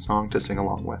a new song to sing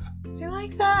along with. I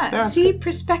like that. Yeah, See,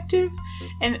 perspective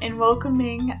and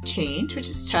welcoming change, which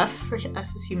is tough for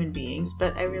us as human beings,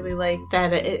 but I really like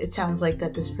that it sounds like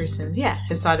that this person,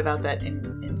 has thought about that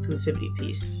inclusivity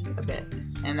piece a bit,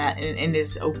 and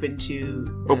is open to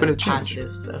the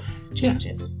positives of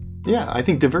changes. Yeah, I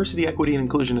think diversity, equity, and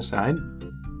inclusion aside,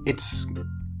 it's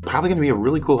probably going to be a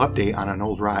really cool update on an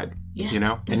old ride.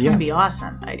 Yeah. It's going to be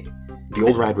awesome. The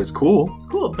old ride was cool. It's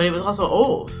cool, but it was also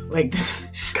old. Like this,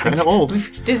 it's kind of old.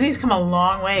 Disney's come a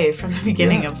long way from the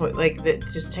beginning of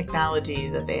just technology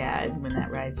that they had when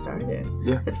that ride started.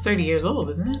 Yeah, it's 30 years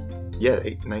old, isn't it? Yeah,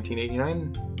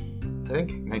 1989. I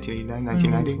think 1989,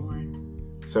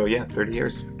 1990. So 30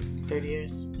 years. 30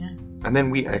 years. Yeah. And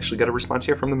then we actually got a response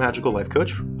here from the Magical Life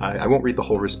Coach. I won't read the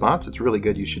whole response. It's really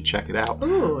good. You should check it out.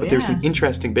 Ooh, but there's an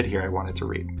interesting bit here I wanted to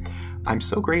read. I'm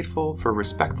so grateful for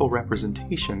respectful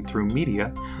representation through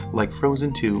media like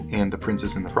Frozen 2 and The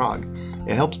Princess and the Frog.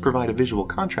 It helps provide a visual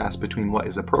contrast between what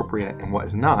is appropriate and what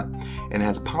is not, and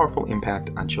has a powerful impact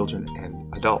on children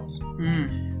and adults.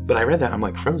 But I read that, I'm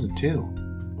like, Frozen 2?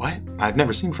 What? I've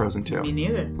never seen Frozen 2. Me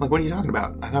neither. I'm like, what are you talking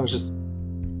about? I thought it was just...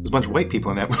 There's a bunch of white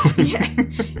people in that movie.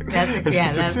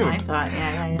 That's my thought.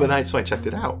 Yeah. But so I checked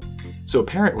it out. So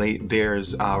apparently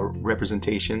there's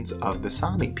representations of the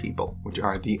Sami people, which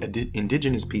are the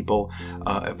indigenous people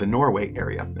of the Norway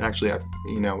area. And actually,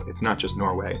 it's not just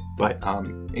Norway, but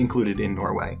included in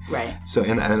Norway. Right. So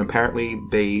and apparently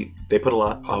they put a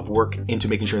lot of work into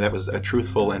making sure that was a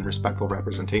truthful and respectful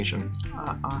representation.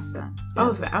 Awesome.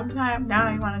 Oh, now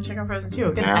I want to check out Frozen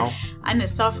 2. Now? I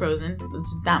just saw Frozen.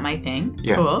 It's not my thing.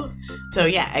 Yeah. Cool. So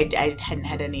I hadn't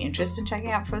had any interest in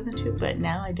checking out Frozen 2, but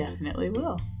now I definitely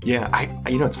will. Yeah,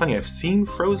 it's funny. I've seen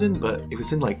Frozen, but it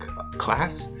was in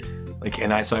class,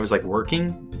 and I was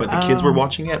working, but the kids were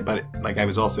watching it, but I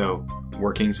was also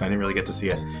working, so I didn't really get to see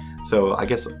it. So I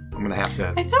guess I'm gonna have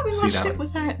to. I thought we watched it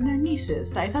with their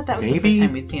nieces. I thought that was the first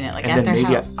time we'd seen it, at their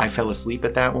house. I fell asleep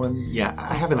at that one. Yeah,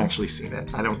 I haven't awesome. Actually seen it.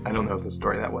 I don't know the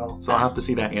story that well, so I'll have to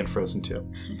see that and Frozen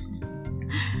 2.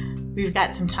 We've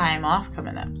got some time off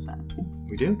coming up, so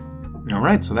we do. All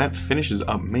right, so that finishes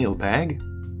up Mailbag.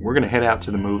 we're going to head out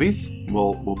to the movies.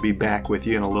 We'll be back with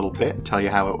you in a little bit and tell you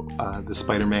how the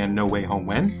Spider-Man No Way Home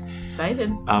went.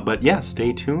 Excited. But yeah,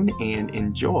 stay tuned and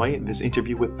enjoy this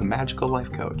interview with the Magical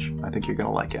Life Coach. I think you're going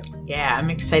to like it. Yeah,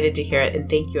 I'm excited to hear it. And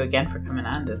thank you again for coming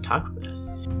on to talk with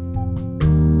us.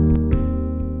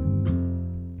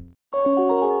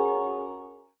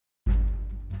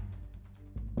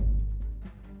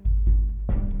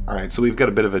 All right, so we've got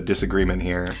a bit of a disagreement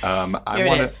here. I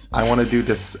want to do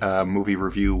this movie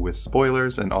review with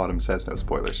spoilers, and Autumn says no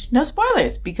spoilers. No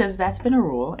spoilers, because that's been a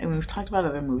rule, and we've talked about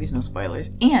other movies, no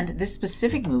spoilers. And this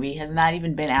specific movie has not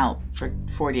even been out for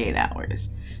 48 hours.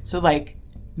 So, like,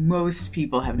 most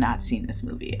people have not seen this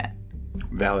movie yet.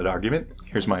 Valid argument.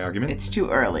 Here's my argument. It's too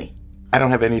early. I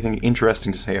don't have anything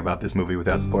interesting to say about this movie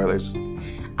without spoilers.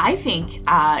 I think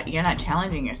you're not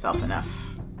challenging yourself enough.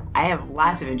 I have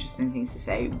lots of interesting things to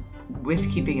say, with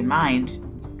keeping in mind,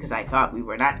 because I thought we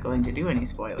were not going to do any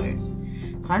spoilers.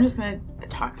 So I'm just going to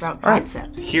talk about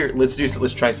concepts. All right. Here,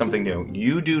 let's try something new.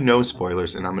 You do no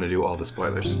spoilers, and I'm going to do all the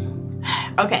spoilers.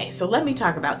 Okay, so let me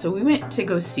talk about. So we went to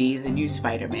go see the new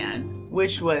Spider-Man,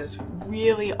 which was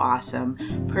really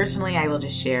awesome. Personally, I will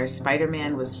just share,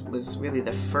 Spider-Man was really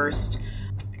the first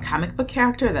comic book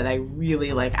character that I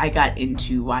really like. I got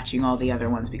into watching all the other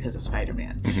ones because of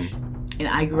Spider-Man. Mm-hmm. And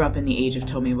I grew up in the age of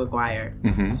Tobey Maguire,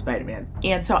 Spider-Man.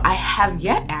 And so I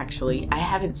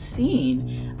haven't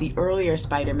seen the earlier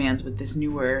Spider-Mans with this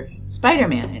newer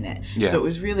Spider-Man in it. Yeah. So it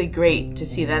was really great to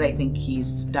see that. I think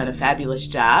he's done a fabulous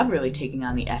job, really taking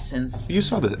on the essence. You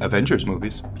saw the Avengers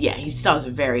movies. Yeah, he still has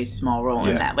a very small role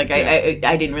in that. Like, I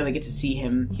didn't really get to see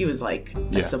him. He was like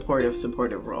a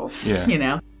supportive role, you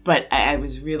know? But I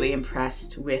was really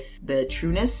impressed with the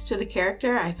trueness to the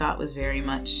character. I thought was very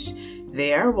much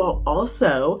there. Well,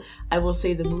 also, I will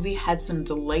say the movie had some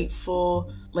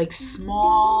delightful, like,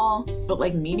 small but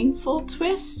like meaningful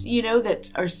twists, you know, that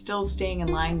are still staying in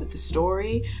line with the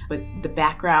story, but the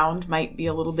background might be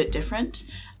a little bit different.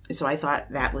 So I thought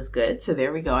that was good. So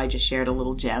there we go. I just shared a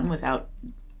little gem without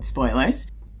spoilers.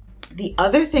 The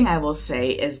other thing I will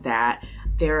say is that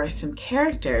there are some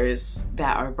characters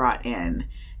that are brought in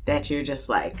that you're just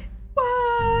like,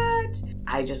 what?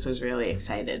 I just was really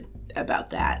excited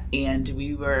about that. And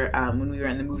we were, when we were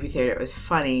in the movie theater, it was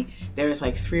funny. There was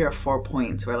like 3 or 4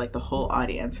 points where like the whole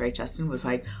audience, right, Justin, was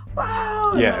like,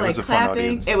 wow. Yeah, and, it was like, a fun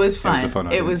audience. It was fun. It was a fun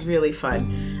audience. It was really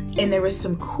fun. And there was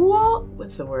some cool,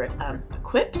 what's the word?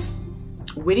 Quips,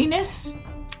 wittiness.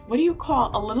 What do you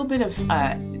call a little bit of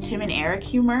Tim and Eric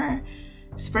humor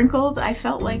sprinkled, I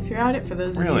felt like, throughout it, for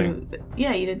those of you.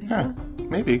 Yeah, you didn't think so?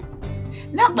 Maybe.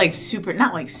 Not like super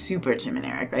Tim and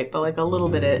Eric, right? But like a little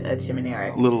bit of Tim and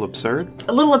Eric. A little absurd?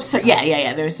 A little absurd.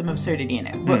 Yeah. There was some absurdity in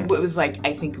it. But it was like,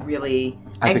 I think, really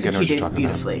executed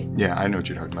beautifully. About. Yeah, I know what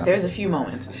you're talking about. There's a few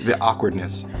moments. The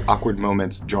awkward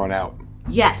moments drawn out.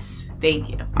 Yes, thank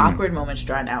you. Awkward moments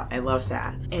drawn out. I love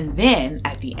that. And then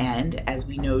at the end, as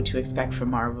we know to expect from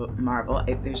Marvel,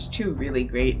 there's 2 really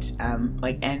great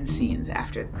like end scenes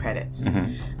after the credits,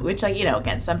 which, like, you know,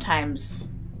 again, sometimes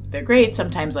they're great,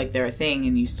 sometimes like they're a thing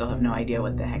and you still have no idea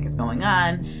what the heck is going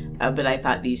on. But I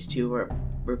thought these 2 were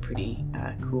pretty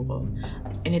cool.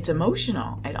 And it's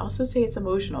emotional. I'd also say it's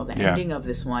emotional. The ending of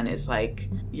this one is like,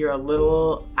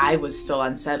 I was still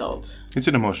unsettled. It's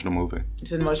an emotional movie.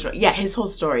 It's an emotional, yeah, his whole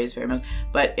story is very emotional.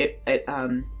 But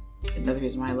another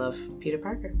reason why I love Peter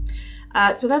Parker.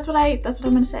 So that's what I'm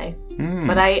going to say.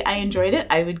 But I enjoyed it.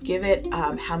 I would give it,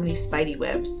 how many Spidey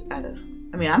webs out of...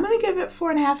 I'm going to give it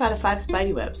 4.5 out of 5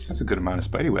 Spidey webs. That's a good amount of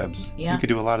Spidey webs. Yeah. You could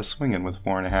do a lot of swinging with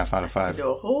 4.5 out of 5. Do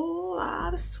a whole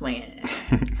lot of swinging.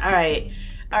 All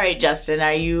right, Justin,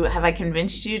 have I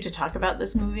convinced you to talk about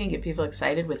this movie and get people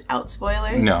excited without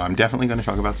spoilers? No, I'm definitely going to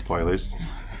talk about spoilers.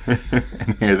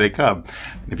 And here they come.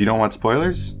 If you don't want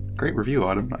spoilers, great review,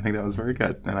 Autumn. I think that was very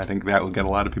good. And I think that will get a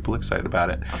lot of people excited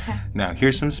about it. Okay. Now,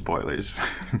 here's some spoilers.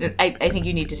 I think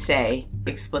you need to say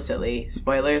explicitly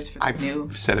spoilers for the new...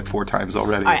 I've said it 4 times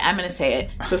already. All right, I'm going to say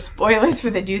it. So spoilers for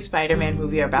the new Spider-Man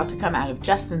movie are about to come out of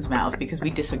Justin's mouth because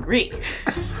we disagree.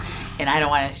 And I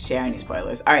don't want to share any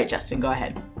spoilers. All right, Justin, go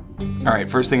ahead. All right,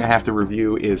 first thing I have to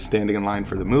review is standing in line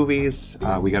for the movies.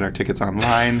 We got our tickets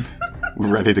online. We're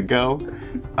ready to go.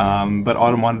 But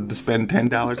Autumn wanted to spend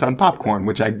 $10 on popcorn,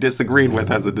 which I disagreed with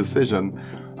as a decision.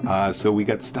 So we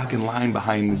got stuck in line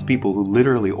behind these people who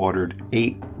literally ordered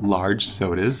 8 large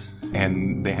sodas,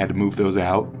 and they had to move those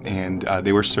out, and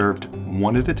they were served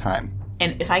one at a time.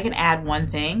 And if I can add one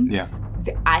thing. Yeah.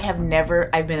 I've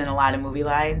been in a lot of movie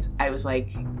lines. I was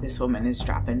like, this woman is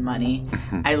dropping money.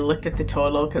 I looked at the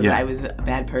total because I was a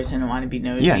bad person and want to be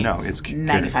nosy. Yeah, no, it's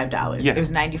 $95. Yeah. It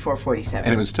was $94.47.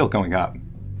 And it was still going up.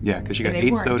 Yeah, because she got And they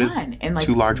 8 weren't sodas, done. And, like-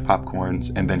 2 large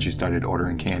popcorns, and then she started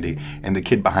ordering candy. And the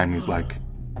kid behind me is like,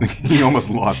 he almost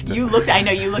lost it. I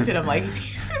know you looked at him like, is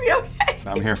he gonna be okay?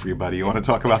 So I'm here for you, buddy. You want to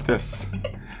talk about this?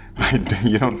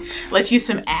 You don't. Let's use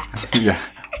some act. Yeah.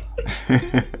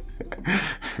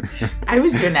 I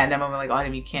was doing that in that moment, like,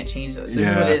 Autumn, you can't change this. This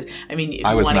is what it is. I mean, if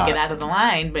you want to get out of the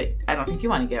line, but I don't think you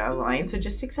want to get out of the line, so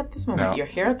just accept this moment. No. You're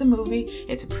here at the movie.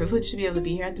 It's a privilege to be able to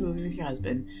be here at the movie with your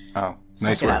husband. Oh, Suck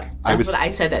nice it work. up. I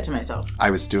said that to myself.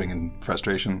 I was stewing in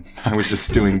frustration. I was just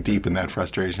stewing deep in that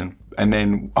frustration. And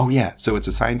then, oh yeah, so it's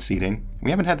assigned seating.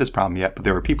 We haven't had this problem yet, but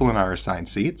there were people in our assigned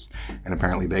seats, and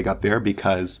apparently they got there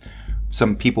because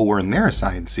some people were in their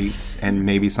assigned seats, and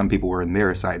maybe some people were in their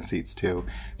assigned seats too.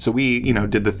 So we,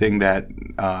 did the thing that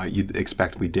you'd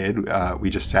expect we did. We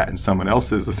just sat in someone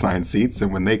else's assigned seats,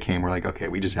 and when they came, we're like, okay,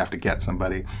 we just have to get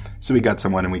somebody. So we got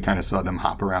someone, and we kind of saw them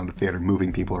hop around the theater,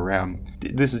 moving people around.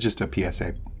 This is just a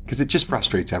PSA. Because it just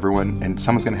frustrates everyone, and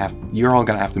you're all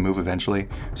going to have to move eventually.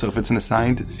 So if it's an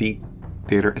assigned seat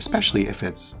theater, especially if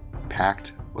it's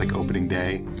packed, like opening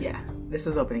day. Yeah. This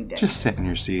is opening day. Just sit in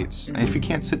your seats. And if you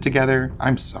can't sit together,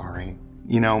 I'm sorry.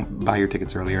 Buy your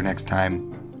tickets earlier next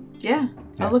time. Yeah.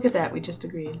 I'll look at that. We just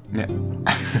agreed. Yeah.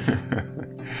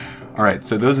 All right.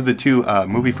 So those are the 2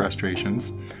 movie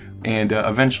frustrations. And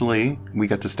eventually, we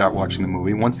got to start watching the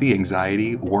movie. Once the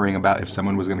anxiety, worrying about if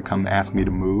someone was going to come ask me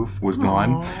to move, was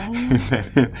gone,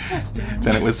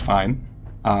 then it was fine.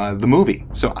 The movie.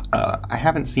 So I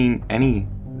haven't seen any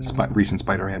recent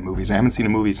Spider-Man movies. I haven't seen a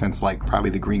movie since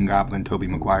probably the Green Goblin, Tobey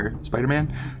Maguire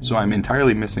Spider-Man. So I'm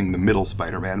entirely missing the middle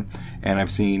Spider-Man, and I've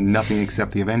seen nothing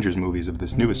except the Avengers movies of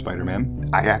this newest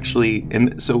Spider-Man.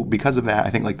 So because of that,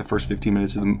 I think the first 15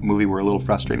 minutes of the movie were a little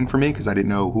frustrating for me because I didn't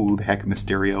know who the heck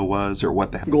Mysterio was or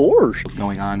what the heck was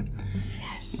going on.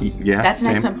 Yeah, that's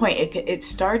an excellent point.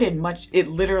 It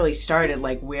literally started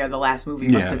where the last movie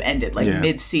must have ended,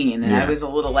 mid-scene, and I was a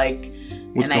little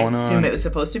what's and I going assume on? it was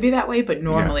supposed to be that way, but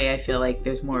normally I feel like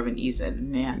there's more of an ease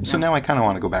in. Yeah. So now I kind of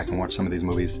want to go back and watch some of these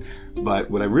movies. But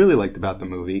what I really liked about the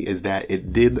movie is that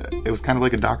it was kind of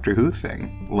like a Doctor Who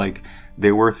thing.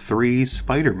 There were 3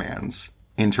 Spider-Mans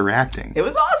interacting. It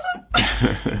was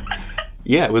awesome.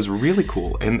 Yeah, it was really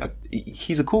cool. And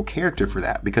he's a cool character for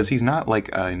that because he's not like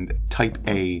a type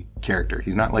A character.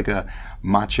 He's not like a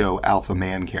macho alpha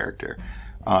man character.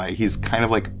 He's kind of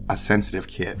like a sensitive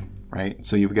kid, right?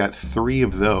 So you've got 3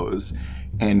 of those.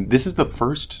 And this is the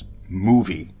first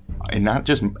movie, and not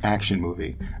just action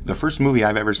movie, the first movie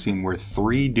I've ever seen where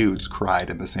 3 dudes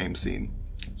cried in the same scene.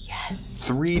 Yes.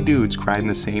 3 dudes cried in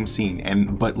the same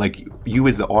scene, but you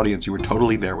as the audience, you were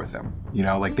totally there with them.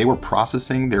 They were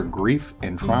processing their grief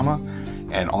and trauma,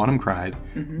 and Autumn cried,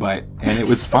 and it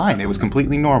was fine. It was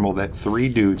completely normal that 3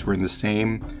 dudes were in the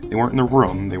same. They weren't in the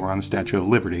room. They were on the Statue of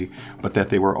Liberty, but that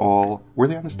they were all. Were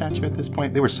they on the statue at this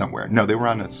point? They were somewhere. No, they were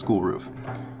on a school roof.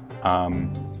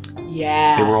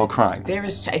 Yeah. They were all crying. There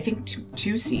was, I think,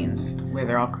 2 scenes where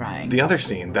they're all crying. The other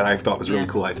scene that I thought was really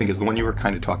cool, I think, is the one you were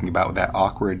kind of talking about with that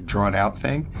awkward, drawn-out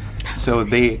thing. So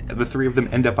the 3 of them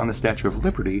end up on the Statue of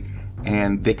Liberty,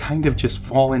 and they kind of just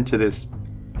fall into this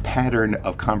pattern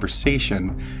of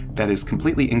conversation that is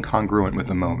completely incongruent with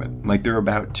the moment. They're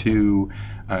about to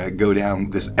go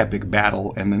down this epic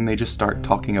battle, and then they just start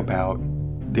talking about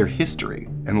their history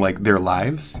and their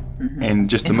lives and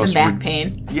just the most back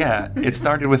pain. Yeah, it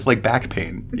started with back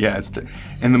pain. Yeah, it's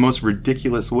in the most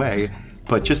ridiculous way,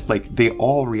 but just they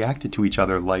all reacted to each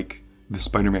other like the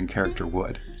Spider-Man character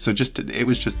would. So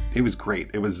it was great.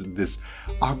 It was this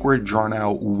awkward, drawn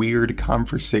out, weird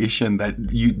conversation that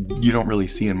you don't really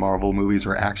see in Marvel movies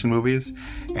or action movies,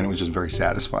 and it was just very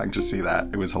satisfying to see that.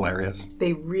 It was hilarious.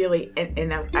 They really,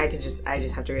 and I just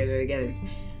have to read it again.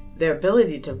 Their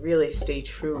ability to really stay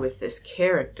true with this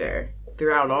character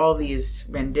throughout all these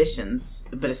renditions,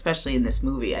 but especially in this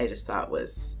movie, I just thought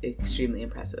was extremely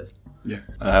impressive. Yeah.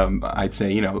 I'd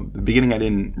say, the beginning I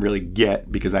didn't really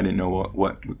get because I didn't know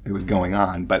what it was going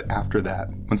on. But after that,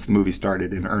 once the movie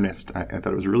started in earnest, I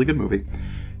thought it was a really good movie.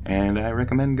 And I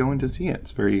recommend going to see it.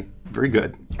 It's very, very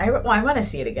good. I want to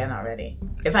see it again already.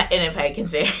 If I can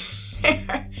say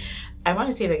I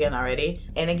want to see it again already.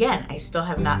 And again, I still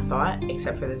have not thought,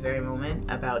 except for this very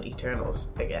moment, about Eternals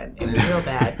again. It was real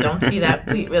bad. Don't see that,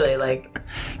 please, really.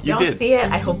 Don't see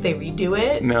it. I hope they redo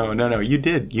it. No. You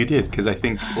did. Because I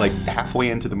think halfway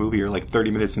into the movie or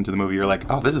 30 minutes into the movie, you're like,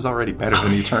 oh, this is already better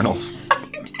than Eternals. I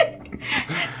did.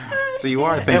 So you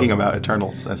are thinking about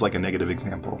Eternals as like a negative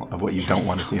example of what you don't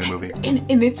want to see in a movie.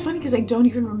 And it's funny because I don't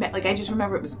even remember, like I just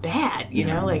remember it was bad, you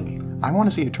know, like. I want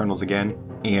to see Eternals again,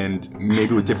 and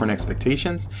maybe with different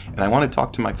expectations. And I want to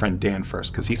talk to my friend Dan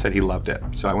first because he said he loved it.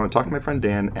 So I want to talk to my friend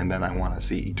Dan, and then I want to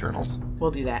see Eternals. We'll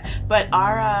do that. But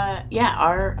our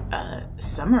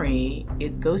summary,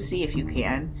 go see if you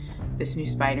can this new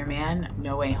Spider-Man,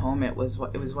 No Way Home. It was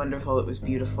wonderful. It was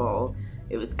beautiful.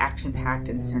 It was action-packed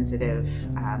and sensitive.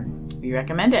 We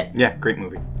recommend it. Yeah, great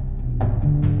movie.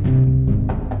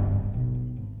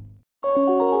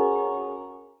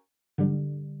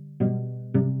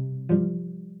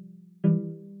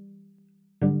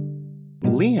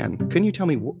 Leanne, can you tell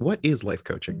me what is life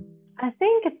coaching? I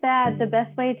think that the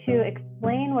best way to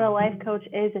explain what a life coach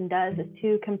is and does is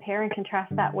to compare and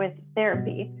contrast that with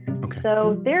therapy. Okay.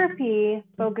 So therapy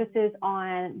focuses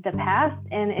on the past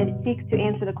and it seeks to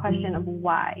answer the question of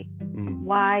why.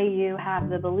 Why you have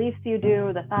the beliefs you do,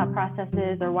 the thought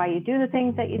processes, or why you do the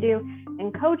things that you do.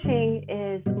 And coaching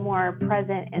is more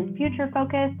present and future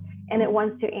focused, and it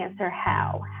wants to answer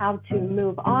how to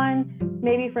move on,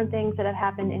 maybe from things that have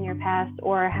happened in your past,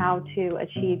 or how to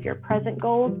achieve your present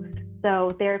goals.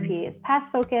 So therapy is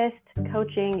past focused,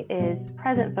 coaching is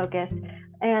present focused,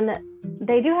 and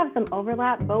they do have some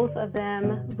overlap. Both of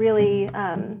them really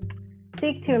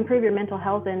seek to improve your mental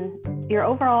health and your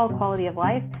overall quality of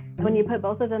life. When you put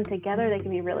both of them together, they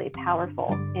can be really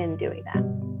powerful in doing that.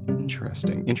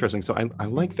 Interesting. So I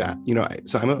like that. You know,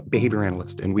 so I'm a behavior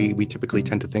analyst, and we typically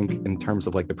tend to think in terms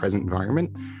of like the present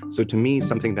environment. So to me,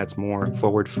 something that's more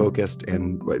forward focused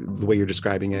and the way you're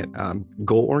describing it,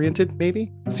 goal oriented,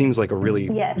 maybe seems like a really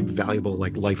valuable,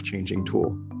 like life changing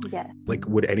tool. Yes. Like,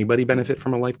 would anybody benefit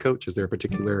from a life coach? Is there a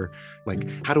particular, like,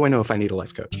 how do I know if I need a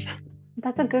life coach?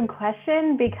 That's a good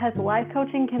question because life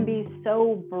coaching can be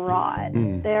so broad.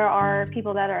 There are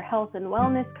people that are health and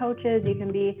wellness coaches. You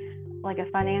can be like a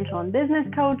financial and business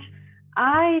coach.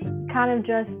 I kind of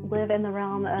just live in the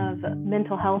realm of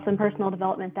mental health and personal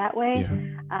development that way.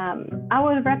 I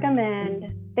would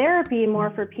recommend therapy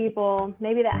more for people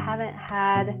maybe that haven't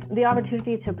had the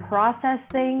opportunity to process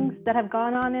things that have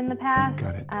gone on in the past.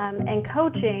 Got it. And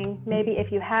coaching, maybe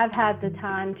if you have had the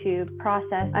time to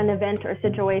process an event or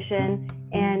situation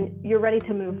and you're ready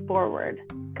to move forward.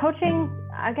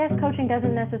 I guess coaching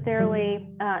doesn't necessarily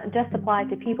just apply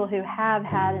to people who have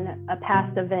had a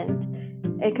past event.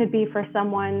 It could be for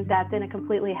someone that's in a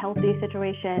completely healthy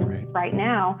situation right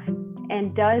now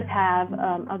and does have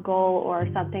a goal or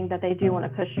something that they do want to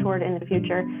push toward in the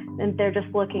future. And they're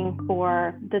just looking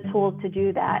for the tools to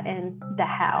do that and the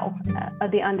how,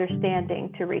 the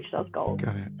understanding to reach those goals.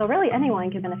 Got it. So really anyone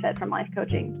can benefit from life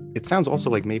coaching. It sounds also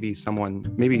like maybe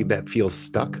that feels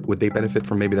stuck. Would they benefit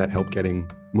from maybe that help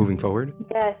moving forward?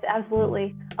 Yes,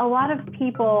 absolutely. A lot of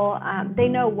people, they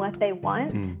know what they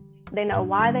want. They know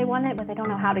why they want it, but they don't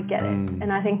know how to get it.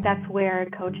 And I think that's where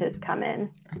coaches come in.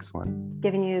 Excellent.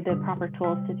 Giving you the proper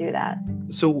tools to do that.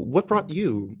 So what brought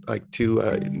you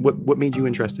what made you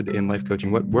interested in life coaching?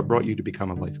 What brought you to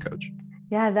become a life coach?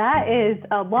 Yeah, that is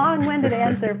a long-winded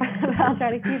answer, but I'll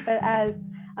try to keep it as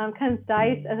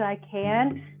concise as I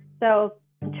can. So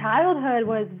childhood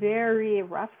was very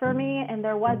rough for me, and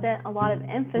there wasn't a lot of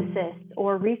emphasis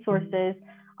or resources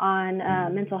on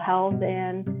mental health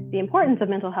and the importance of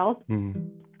mental health.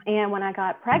 And when I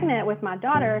got pregnant with my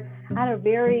daughter, I had a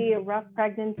very rough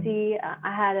pregnancy.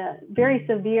 I had a very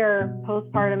severe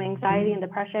postpartum anxiety and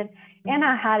depression. And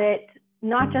I had it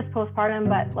not just postpartum,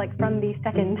 but like from the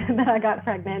second that I got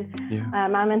pregnant.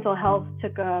 My mental health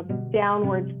took a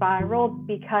downward spiral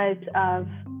because of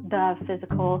the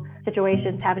physical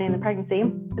situations happening in the pregnancy.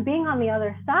 Being on the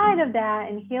other side of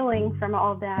that and healing from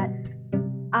all of that,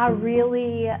 I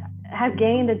really have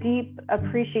gained a deep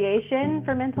appreciation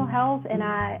for mental health, and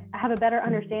I have a better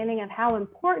understanding of how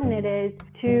important it is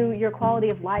to your quality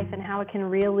of life and how it can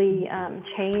really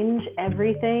change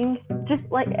everything, just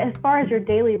like as far as your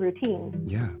daily routine.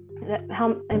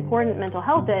 How important mental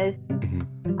health is.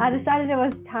 I decided it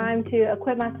was time to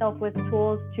equip myself with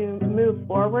tools to move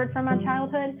forward from my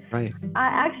childhood. I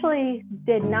actually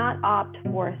did not opt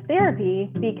for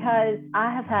therapy because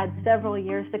I have had several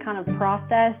years to kind of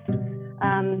process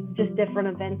just different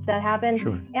events that happened.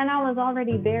 And I was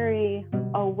already very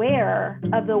aware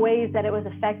of the ways that it was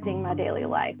affecting my daily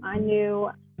life. I knew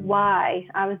why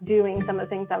I was doing some of the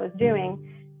things I was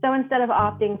doing. So instead of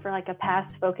opting for like a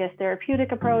past-focused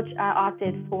therapeutic approach, I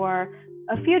opted for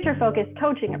a future-focused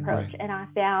coaching approach. And I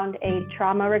found a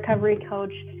trauma recovery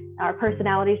coach our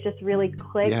personalities just really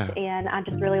clicked, Yeah. and I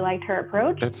just really liked her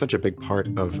approach. That's such a big part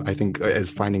of, I think, as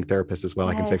finding therapists as well.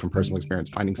 I can say from personal experience,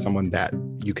 finding someone that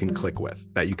you can click with,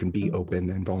 that you can be open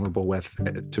and vulnerable with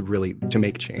to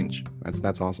make change.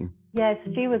 That's awesome. Yes,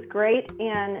 she was great,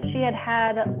 and she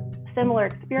had similar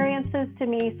experiences to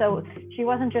me. So she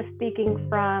wasn't just speaking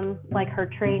from like her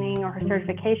training or her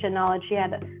certification knowledge. She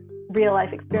had real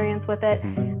life experience with it.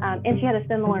 And she had a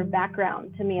similar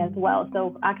background to me as well.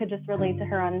 So I could just relate to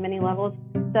her on many levels.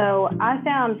 So I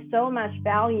found so much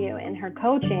value in her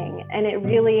coaching, and it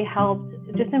really helped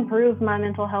just improve my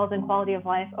mental health and quality of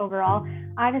life overall.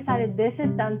 I decided this is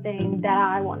something that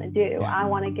I want to do. I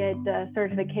want to get the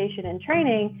certification and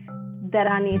training that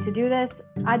I need to do this.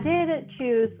 I did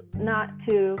choose not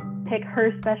to pick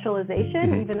her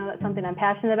specialization, even though that's something I'm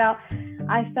passionate about.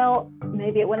 I felt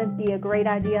maybe it wouldn't be a great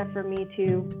idea for me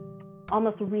to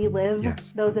almost relive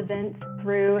those events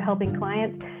through helping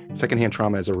clients. Secondhand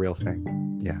trauma is a real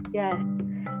thing. Yeah. Yes.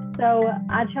 So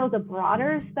I chose a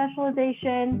broader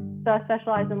specialization. So I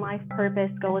specialize in life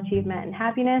purpose, goal achievement, and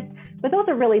happiness, but those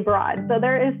are really broad. So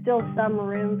there is still some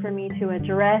room for me to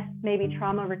address maybe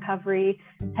trauma recovery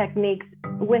techniques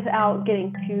without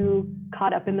getting too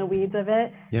caught up in the weeds of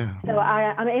it. Yeah. So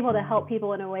I'm able to help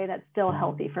people in a way that's still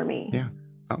healthy for me. Yeah.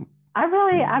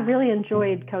 I've really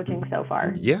enjoyed coaching so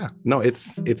far. Yeah, no, it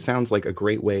sounds like a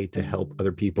great way to help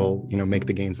other people, make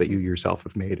the gains that you yourself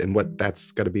have made. And what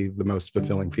that's got to be the most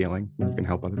fulfilling feeling when you can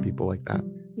help other people like that.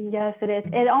 Yes, it is.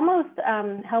 It almost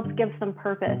helps give some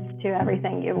purpose to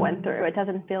everything you went through. It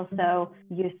doesn't feel so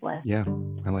useless. Yeah,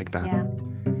 I like that. Yeah.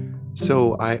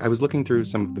 So I was looking through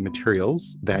some of the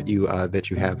materials that you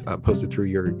have posted through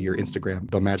your Instagram,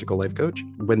 The Magical Life Coach.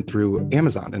 Went through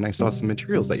Amazon and I saw some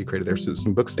materials that you created there. So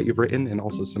some books that you've written and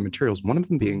also some materials. One of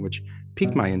them being, which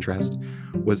piqued my interest,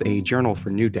 was a journal for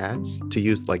new dads to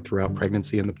use like throughout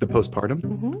pregnancy and the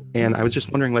postpartum. And I was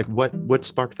just wondering, like, what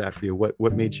sparked that for you?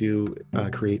 What made you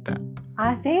create that?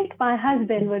 I think my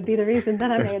husband would be the reason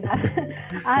that I made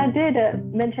that. I did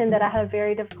mention that I had a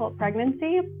very difficult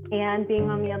pregnancy, and being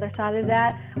on the other side of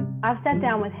that, I've sat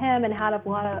down with him and had a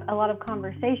lot of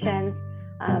conversations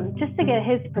just to get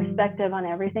his perspective on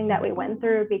everything that we went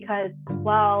through, because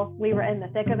while we were in the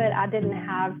thick of it, I didn't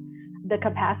have the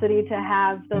capacity to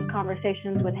have those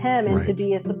conversations with him and to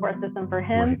be a support system for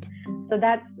him. So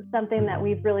that's something that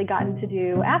we've really gotten to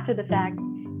do after the fact.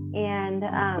 And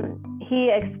he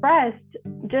expressed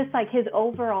just like his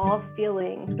overall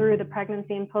feeling through the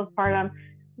pregnancy and postpartum.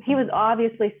 He was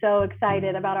obviously so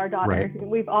excited about our daughter.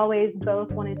 We've always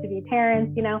both wanted to be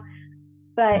parents,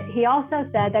 but he also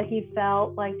said that he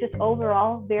felt like just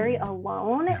overall very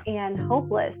alone and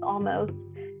hopeless almost,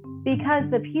 because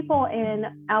the people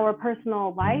in our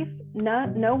personal life,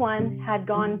 no one had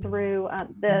gone through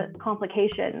the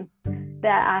complications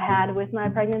that I had with my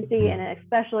pregnancy, and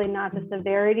especially not the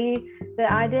severity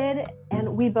that I did.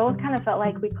 And we both kind of felt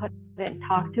like we couldn't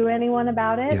talk to anyone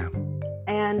about it.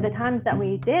 And the times that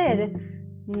we did,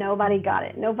 nobody got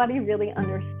it. Nobody really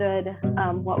understood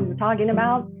what we were talking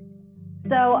about.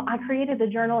 So I created the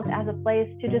journals as a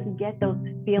place to just get those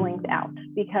feelings out,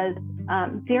 because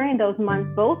during those months,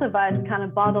 both of us kind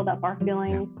of bottled up our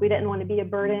feelings. We didn't want to be a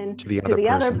burden to the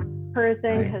other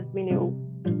person because we knew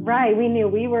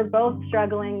we were both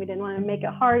struggling. We didn't want to make it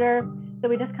harder. So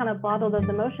we just kind of bottled those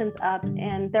emotions up,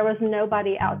 and there was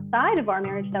nobody outside of our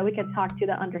marriage that we could talk to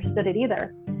that understood it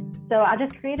either. So I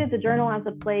just created the journal as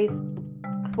a place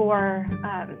for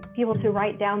people to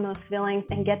write down those feelings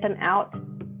and get them out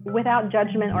without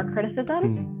judgment or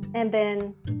criticism. And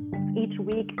then each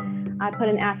week I put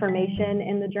an affirmation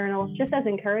in the journals just as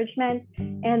encouragement.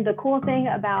 And the cool thing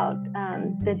about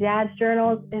the dad's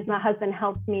journals is my husband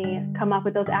helped me come up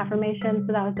with those affirmations.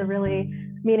 So that was a really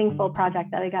meaningful project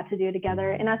that we got to do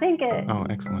together. And I think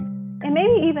excellent. It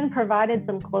maybe even provided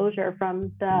some closure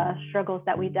from the struggles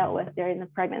that we dealt with during the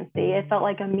pregnancy. It felt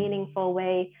like a meaningful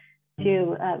way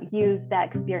to use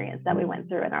that experience that we went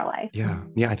through in our life. Yeah,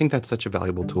 I think that's such a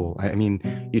valuable tool. I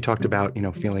mean, you talked about,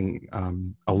 feeling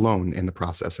alone in the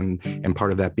process, and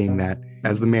part of that being that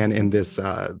as the man in this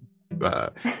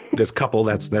this couple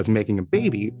that's making a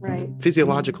baby,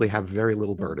 physiologically have very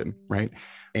little burden, right?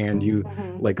 And you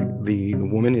like the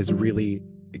woman is really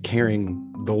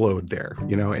carrying the load there,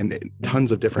 in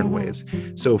tons of different ways.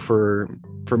 So for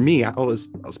me, I'll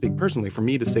speak personally, for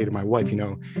me to say to my wife,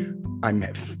 I'm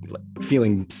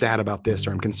feeling sad about this,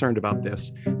 or I'm concerned about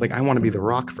this, like I want to be the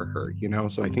rock for her,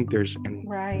 so I think there's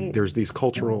these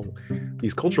cultural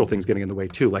things getting in the way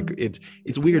too. Like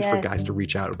it's weird for guys to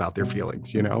reach out about their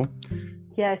feelings,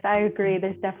 Yes, I agree.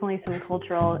 There's definitely some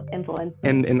cultural influence.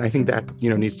 And I think that,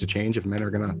 needs to change if men are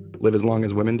going to live as long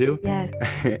as women do. Yes.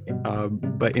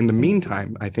 But in the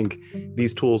meantime, I think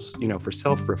these tools, for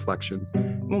self-reflection,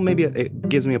 well, maybe it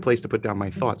gives me a place to put down my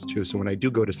thoughts too. So when I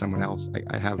do go to someone else,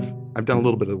 I've done a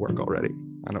little bit of the work already.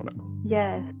 I don't know.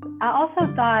 Yes. I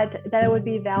also thought that it would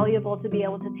be valuable to be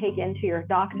able to take into your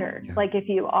doctor. Yeah. Like if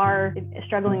you are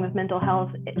struggling with mental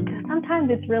health, sometimes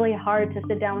it's really hard to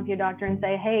sit down with your doctor and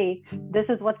say, hey, this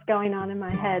is what's going on in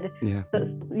my head. Yeah. So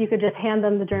you could just hand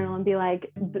them the journal and be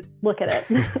like, look at it.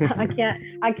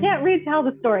 I can't retell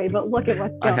the story, but look at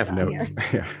what's going on. I have notes.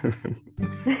 Yeah.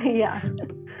 Yeah.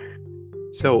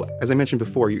 So as I mentioned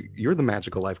before, you're the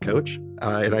Magical Life Coach,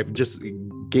 and I've just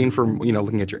gained from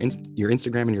looking at your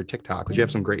Instagram and your TikTok, which you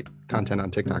have some great content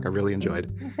on TikTok. I really enjoyed.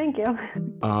 Thank you.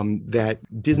 That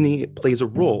Disney plays a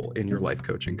role in your life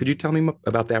coaching. Could you tell me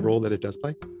about that role that it does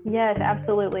play? Yes,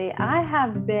 absolutely. I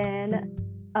have been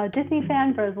a Disney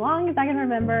fan for as long as I can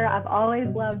remember. I've always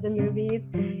loved the movies,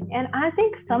 and I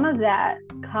think some of that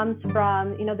comes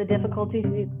from the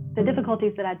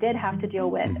difficulties that I did have to deal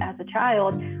with as a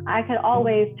child. I could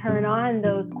always turn on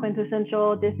those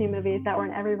quintessential Disney movies that were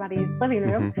in everybody's living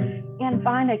room and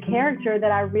find a character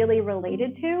that I really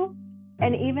related to.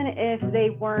 And even if they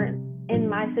weren't in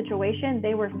my situation,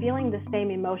 they were feeling the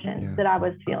same emotions that I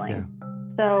was feeling. Yeah.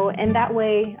 So in that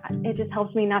way, it just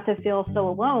helps me not to feel so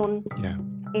alone. Yeah.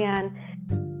 And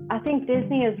I think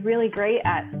Disney is really great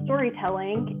at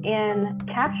storytelling and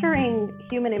capturing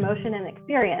human emotion and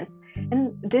experience.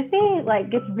 And Disney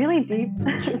gets really deep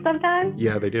sometimes.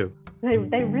 Yeah, they do. They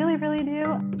really, really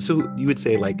do. So you would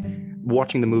say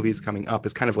watching the movies coming up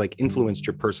has kind of influenced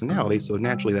your personality. So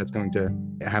naturally that's going to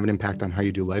have an impact on how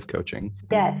you do life coaching.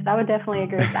 Yes, I would definitely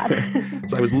agree with that.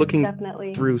 So I was looking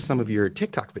through some of your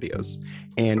TikTok videos,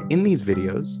 and in these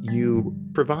videos you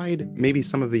provide maybe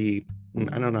some of the,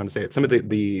 I don't know how to say it, some of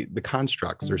the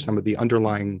constructs or some of the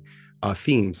underlying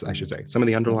themes, I should say, some of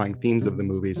the underlying themes of the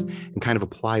movies, and kind of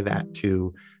apply that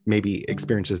to maybe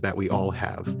experiences that we all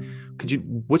have.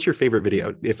 What's your favorite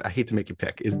video? If I hate to make you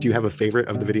pick, do you have a favorite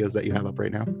of the videos that you have up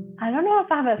right now? I don't know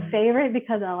if I have a favorite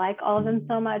because I like all of them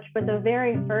so much, but the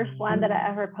very first one that I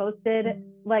ever posted,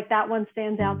 that one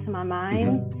stands out to my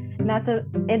mind, and that's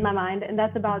in my mind, and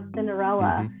that's about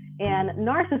Cinderella and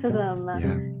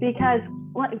narcissism, because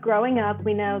growing up,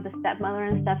 we know the stepmother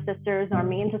and stepsisters are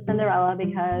mean to Cinderella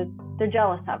because they're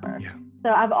jealous of her. Yeah. So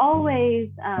I've always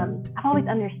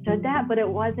understood that, but it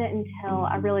wasn't until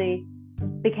I really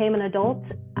became an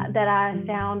adult that I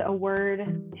found a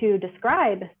word to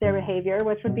describe their behavior,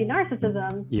 which would be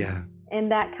narcissism. Yeah.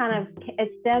 And that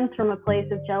it stems from a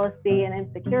place of jealousy and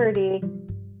insecurity,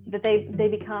 that they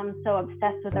become so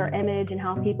obsessed with their image and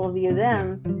how people view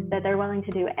them that they're willing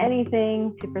to do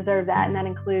anything to preserve that. And that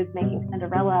includes making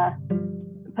Cinderella,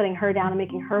 putting her down and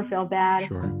making her feel bad.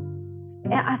 Sure.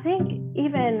 And I think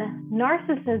even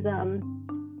narcissism,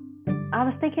 I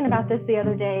was thinking about this the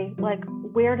other day,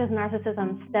 where does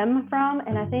narcissism stem from?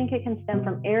 And I think it can stem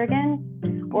from arrogance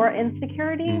or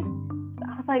insecurity.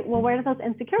 I was like, well, where do those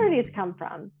insecurities come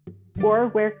from? Or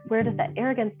where does that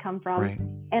arrogance come from? Right.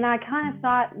 And I kind of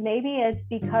thought maybe it's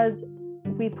because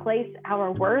we place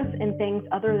our worth in things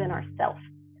other than ourselves.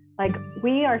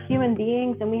 We are human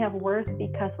beings and we have worth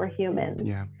because we're humans.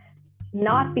 Yeah.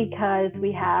 Not because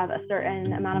we have a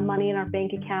certain amount of money in our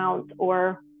bank account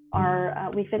or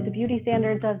we fit the beauty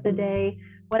standards of the day,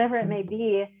 whatever it may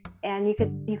be. And you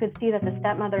could see that the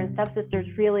stepmother and stepsisters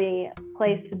really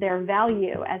placed their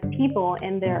value as people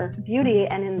in their beauty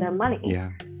and in their money. Yeah.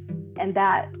 And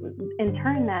that, in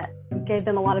turn, that gave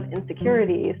them a lot of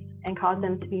insecurities and caused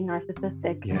them to be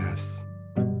narcissistic. Yes.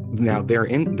 Now, their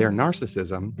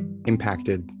narcissism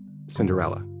impacted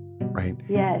Cinderella, right?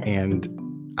 Yes. And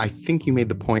I think you made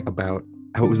the point about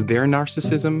how it was their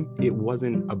narcissism. It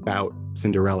wasn't about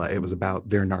Cinderella. It was about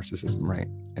their narcissism, right?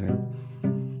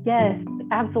 Yes,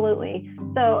 absolutely.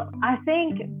 So I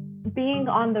think being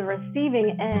on the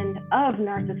receiving end of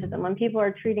narcissism, when people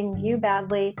are treating you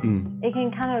badly, it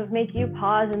can kind of make you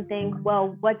pause and think,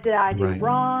 well, what did I do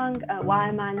wrong? Why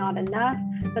am I not enough?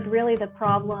 But really the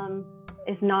problem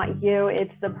is not you,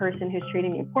 it's the person who's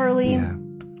treating you poorly.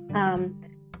 Yeah.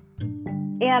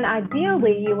 And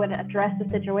ideally, you would address the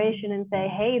situation and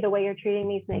say, hey, the way you're treating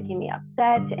me is making me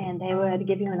upset. And they would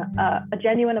give you a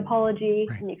genuine apology,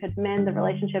 and you could mend the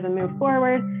relationship and move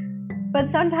forward. But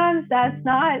sometimes that's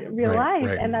not real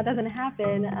life, and that doesn't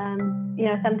happen.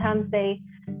 Sometimes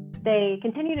they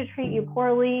continue to treat you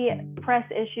poorly, press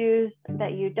issues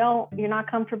that you're not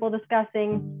comfortable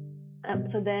discussing.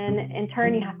 So then in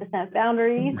turn, you have to set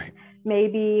boundaries.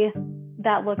 Maybe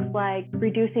that looks like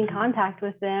reducing contact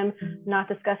with them, not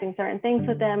discussing certain things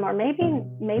with them, or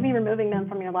maybe removing them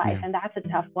from your life. And that's a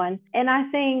tough one. And I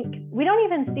think we don't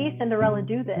even see Cinderella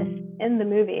do this in the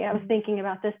movie. I was thinking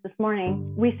about this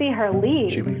morning. We see her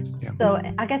leave. She leaves, yeah. So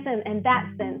I guess in that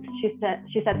sense, she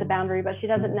sets a boundary, but she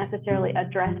doesn't necessarily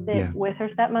address it with her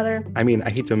stepmother. I mean, I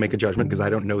hate to make a judgment because I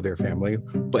don't know their family,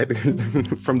 but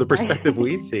from the perspective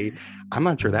we see, I'm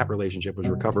not sure that relationship was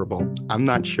recoverable. I'm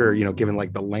not sure, given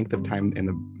like the length of time and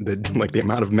the like the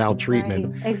amount of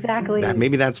maltreatment. Right, exactly. That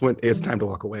maybe that's when it's time to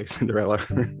walk away, Cinderella.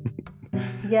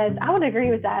 Yes, I would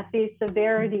agree with that. The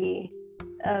severity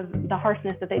of the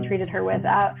harshness that they treated her with.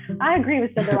 I agree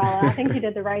with Cinderella. I think she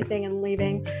did the right thing in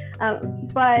leaving.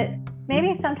 But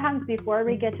maybe sometimes before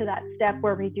we get to that step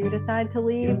where we do decide to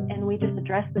leave and we just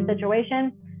address the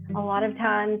situation, a lot of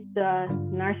times the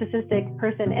narcissistic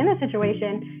person in the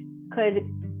situation could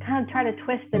kind of try to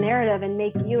twist the narrative and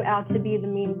make you out to be the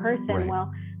mean person. Right.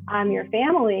 Well, I'm your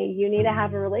family. You need to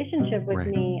have a relationship with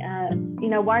me.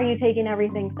 Why are you taking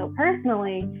everything so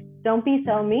personally? Don't be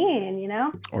so mean,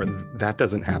 Or that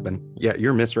doesn't happen. Yeah,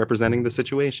 you're misrepresenting the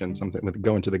situation. Something with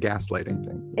going to the gaslighting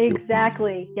thing.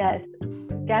 Exactly. Yes.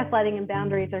 Gaslighting and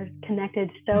boundaries are connected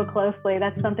so closely.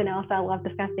 That's something else I love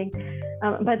discussing.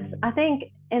 But I think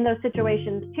in those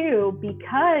situations too,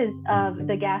 because of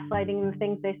the gaslighting and the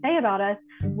things they say about us,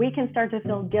 we can start to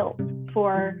feel guilt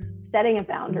for setting a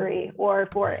boundary or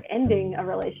for ending a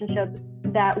relationship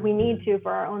that we need to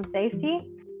for our own safety.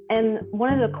 And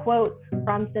one of the quotes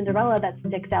from Cinderella that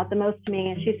sticks out the most to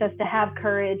me, she says to have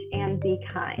courage and be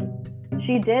kind.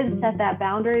 She did set that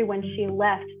boundary when she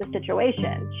left the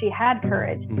situation. She had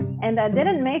courage, and that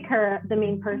didn't make her the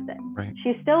mean person. Right.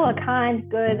 She's still a kind,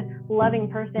 good, loving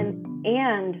person,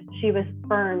 and she was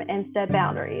firm and set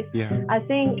boundaries. Yeah. I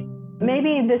think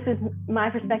maybe this is my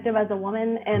perspective as a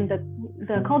woman and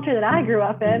the culture that I grew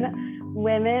up in.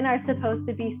 Women are supposed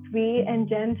to be sweet and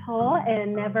gentle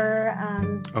and never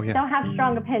don't have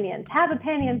strong opinions. Have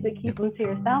opinions, but keep them to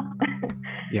yourself.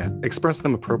 Yeah, express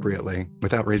them appropriately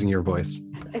without raising your voice.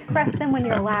 Express them when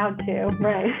you're allowed to,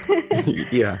 right?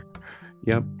 Yeah,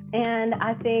 yep. And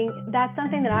I think that's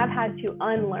something that I've had to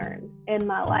unlearn in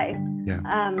my life.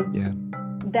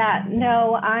 That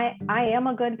no, I am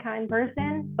a good, kind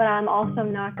person, but I'm also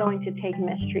not going to take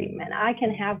mistreatment. I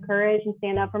can have courage and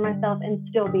stand up for myself and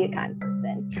still be a kind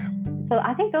person. Yeah. So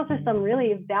I think those are some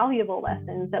really valuable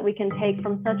lessons that we can take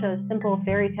from such a simple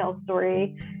fairy tale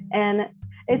story. And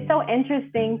it's so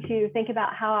interesting to think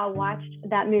about how I watched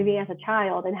that movie as a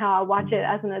child and how I watch it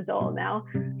as an adult now.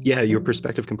 Yeah, your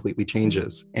perspective completely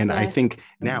changes. And I think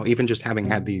now, even just having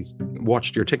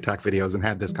watched your TikTok videos and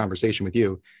had this conversation with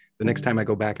you, the next time I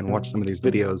go back and watch some of these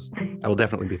videos, I will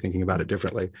definitely be thinking about it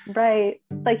differently. Right.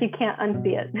 Like you can't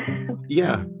unsee it.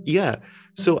 Yeah.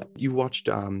 So you watched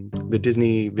the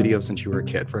Disney videos since you were a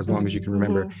kid, for as long as you can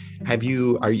remember.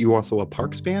 Mm-hmm. Are you also a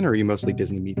Parks fan, or are you mostly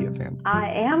Disney media fan?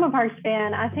 I am a Parks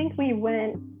fan. I think we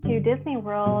went to Disney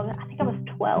World, I think I was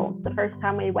 12 the first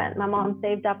time we went. My mom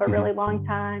saved up a really long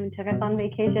time and took us on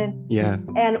vacation. Yeah.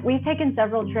 And we've taken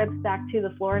several trips back to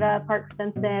the Florida parks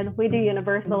since then. We do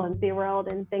Universal and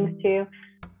SeaWorld and things too.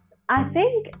 I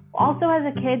think also as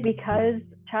a kid, because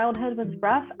childhood was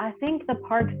rough, I think the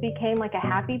parks became like a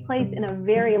happy place in a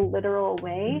very literal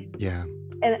way. Yeah.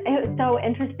 And it was so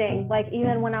interesting. Like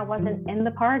even when I wasn't in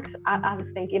the parks, I was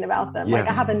thinking about them. Yes. Like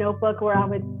I have a notebook where I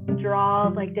would draw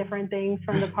like different things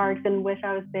from the parks and wish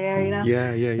I was there,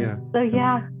 Yeah. So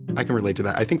yeah. I can relate to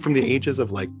that. I think from the ages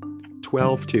of like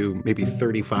 12 to maybe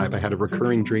 35, I had a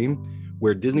recurring dream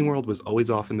where Disney World was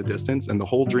always off in the distance and the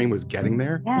whole dream was getting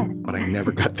there, but I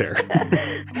never got there. Oh, no.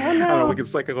 I don't know, we can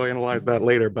psychoanalyze that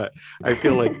later, but I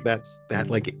feel like that's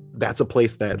a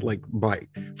place that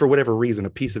for whatever reason, a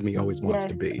piece of me always wants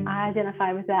to be. I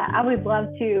identify with that. I would love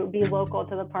to be local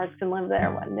to the parks and live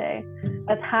there one day.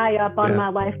 That's high up on my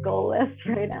life goal list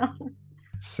right now.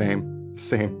 Same.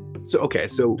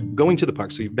 So going to the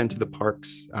parks, so you've been to the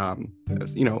parks, a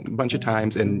bunch of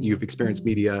times, and you've experienced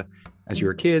media as you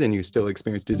were a kid, and you still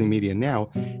experience Disney media now.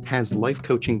 Has life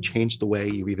coaching changed the way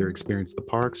you either experience the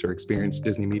parks or experience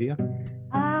Disney media?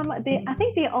 I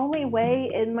think the only way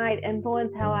it might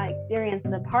influence how I experience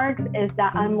the parks is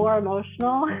that I'm more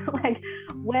emotional.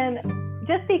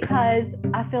 Just because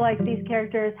I feel like these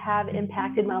characters have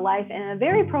impacted my life in a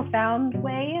very profound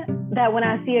way. that when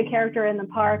I see a character in the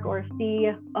park or see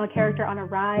a character on a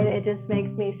ride, it just makes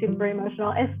me super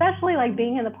emotional, especially like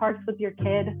being in the parks with your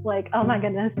kid. Like, oh my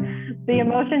goodness, the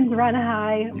emotions run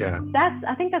high. Yeah.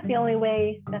 I think that's the only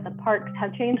way that the parks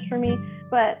have changed for me.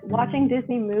 But watching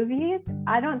Disney movies,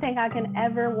 I don't think I can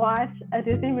ever watch a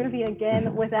Disney movie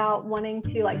again without wanting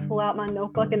to like pull out my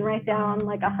notebook and write down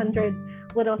like 100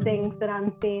 little things that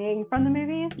I'm seeing from the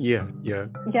movies. Yeah.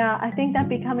 Yeah, I think that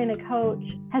becoming a coach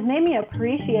has made me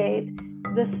appreciate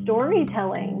the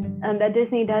storytelling that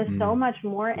Disney does so much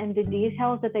more, and the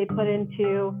details that they put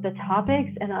into the topics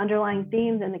and the underlying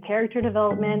themes and the character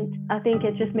development. I think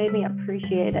it's just made me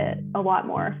appreciate it a lot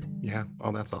more. Yeah.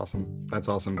 Oh, that's awesome. That's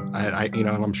awesome. I and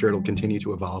I'm sure it'll continue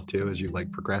to evolve too as you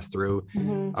like progress through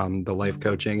the life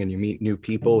coaching and you meet new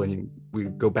people and we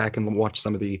go back and watch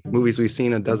some of the movies we've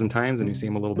seen a dozen times and you see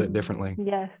them a little bit differently.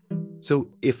 Yes.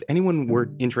 So if anyone were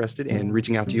interested in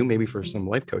reaching out to you, maybe for some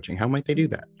life coaching, how might they do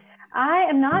that? I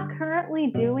am not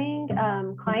currently doing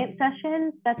client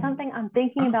sessions. That's something I'm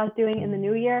thinking about doing in the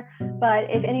new year. But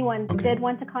if anyone did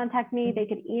want to contact me, they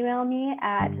could email me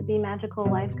at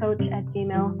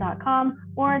themagicallifecoach@gmail.com,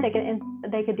 or they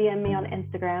could DM me on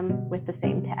Instagram with the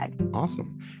same tag.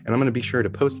 Awesome. And I'm going to be sure to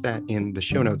post that in the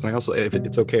show notes. And I also, if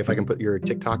it's okay, if I can put your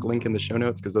TikTok link in the show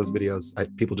notes, because those videos,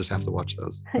 people just have to watch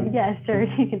those. Yeah, sure.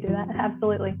 You can do that.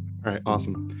 Absolutely. All right.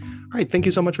 Awesome. All right. Thank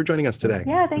you so much for joining us today.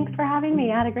 Yeah, thanks for having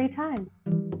me. I had a great time.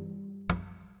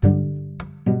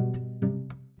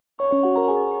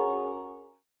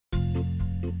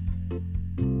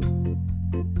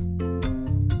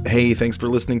 Hey, thanks for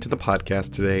listening to the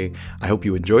podcast today. I hope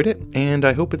you enjoyed it, and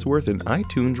I hope it's worth an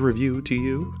iTunes review to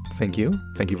you. Thank you.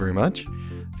 Thank you very much.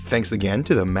 Thanks again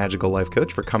to the Magical Life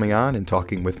Coach for coming on and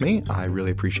talking with me. I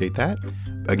really appreciate that.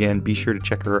 Again, be sure to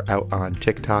check her out on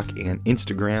TikTok and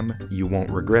Instagram. You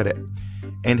won't regret it.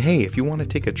 And hey, if you want to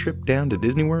take a trip down to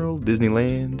Disney World,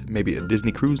 Disneyland, maybe a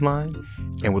Disney Cruise Line,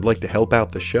 and would like to help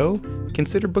out the show,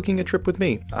 consider booking a trip with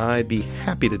me. I'd be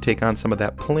happy to take on some of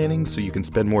that planning so you can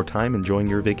spend more time enjoying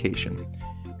your vacation.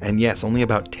 And yes, only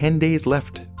about 10 days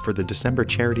left for the December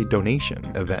charity donation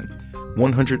event.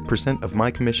 100% of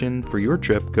my commission for your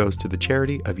trip goes to the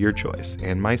charity of your choice,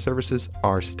 and my services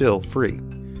are still free.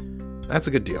 That's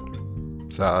a good deal,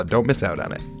 so don't miss out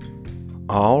on it.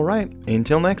 All right,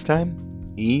 until next time,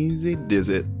 easy diz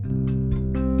it.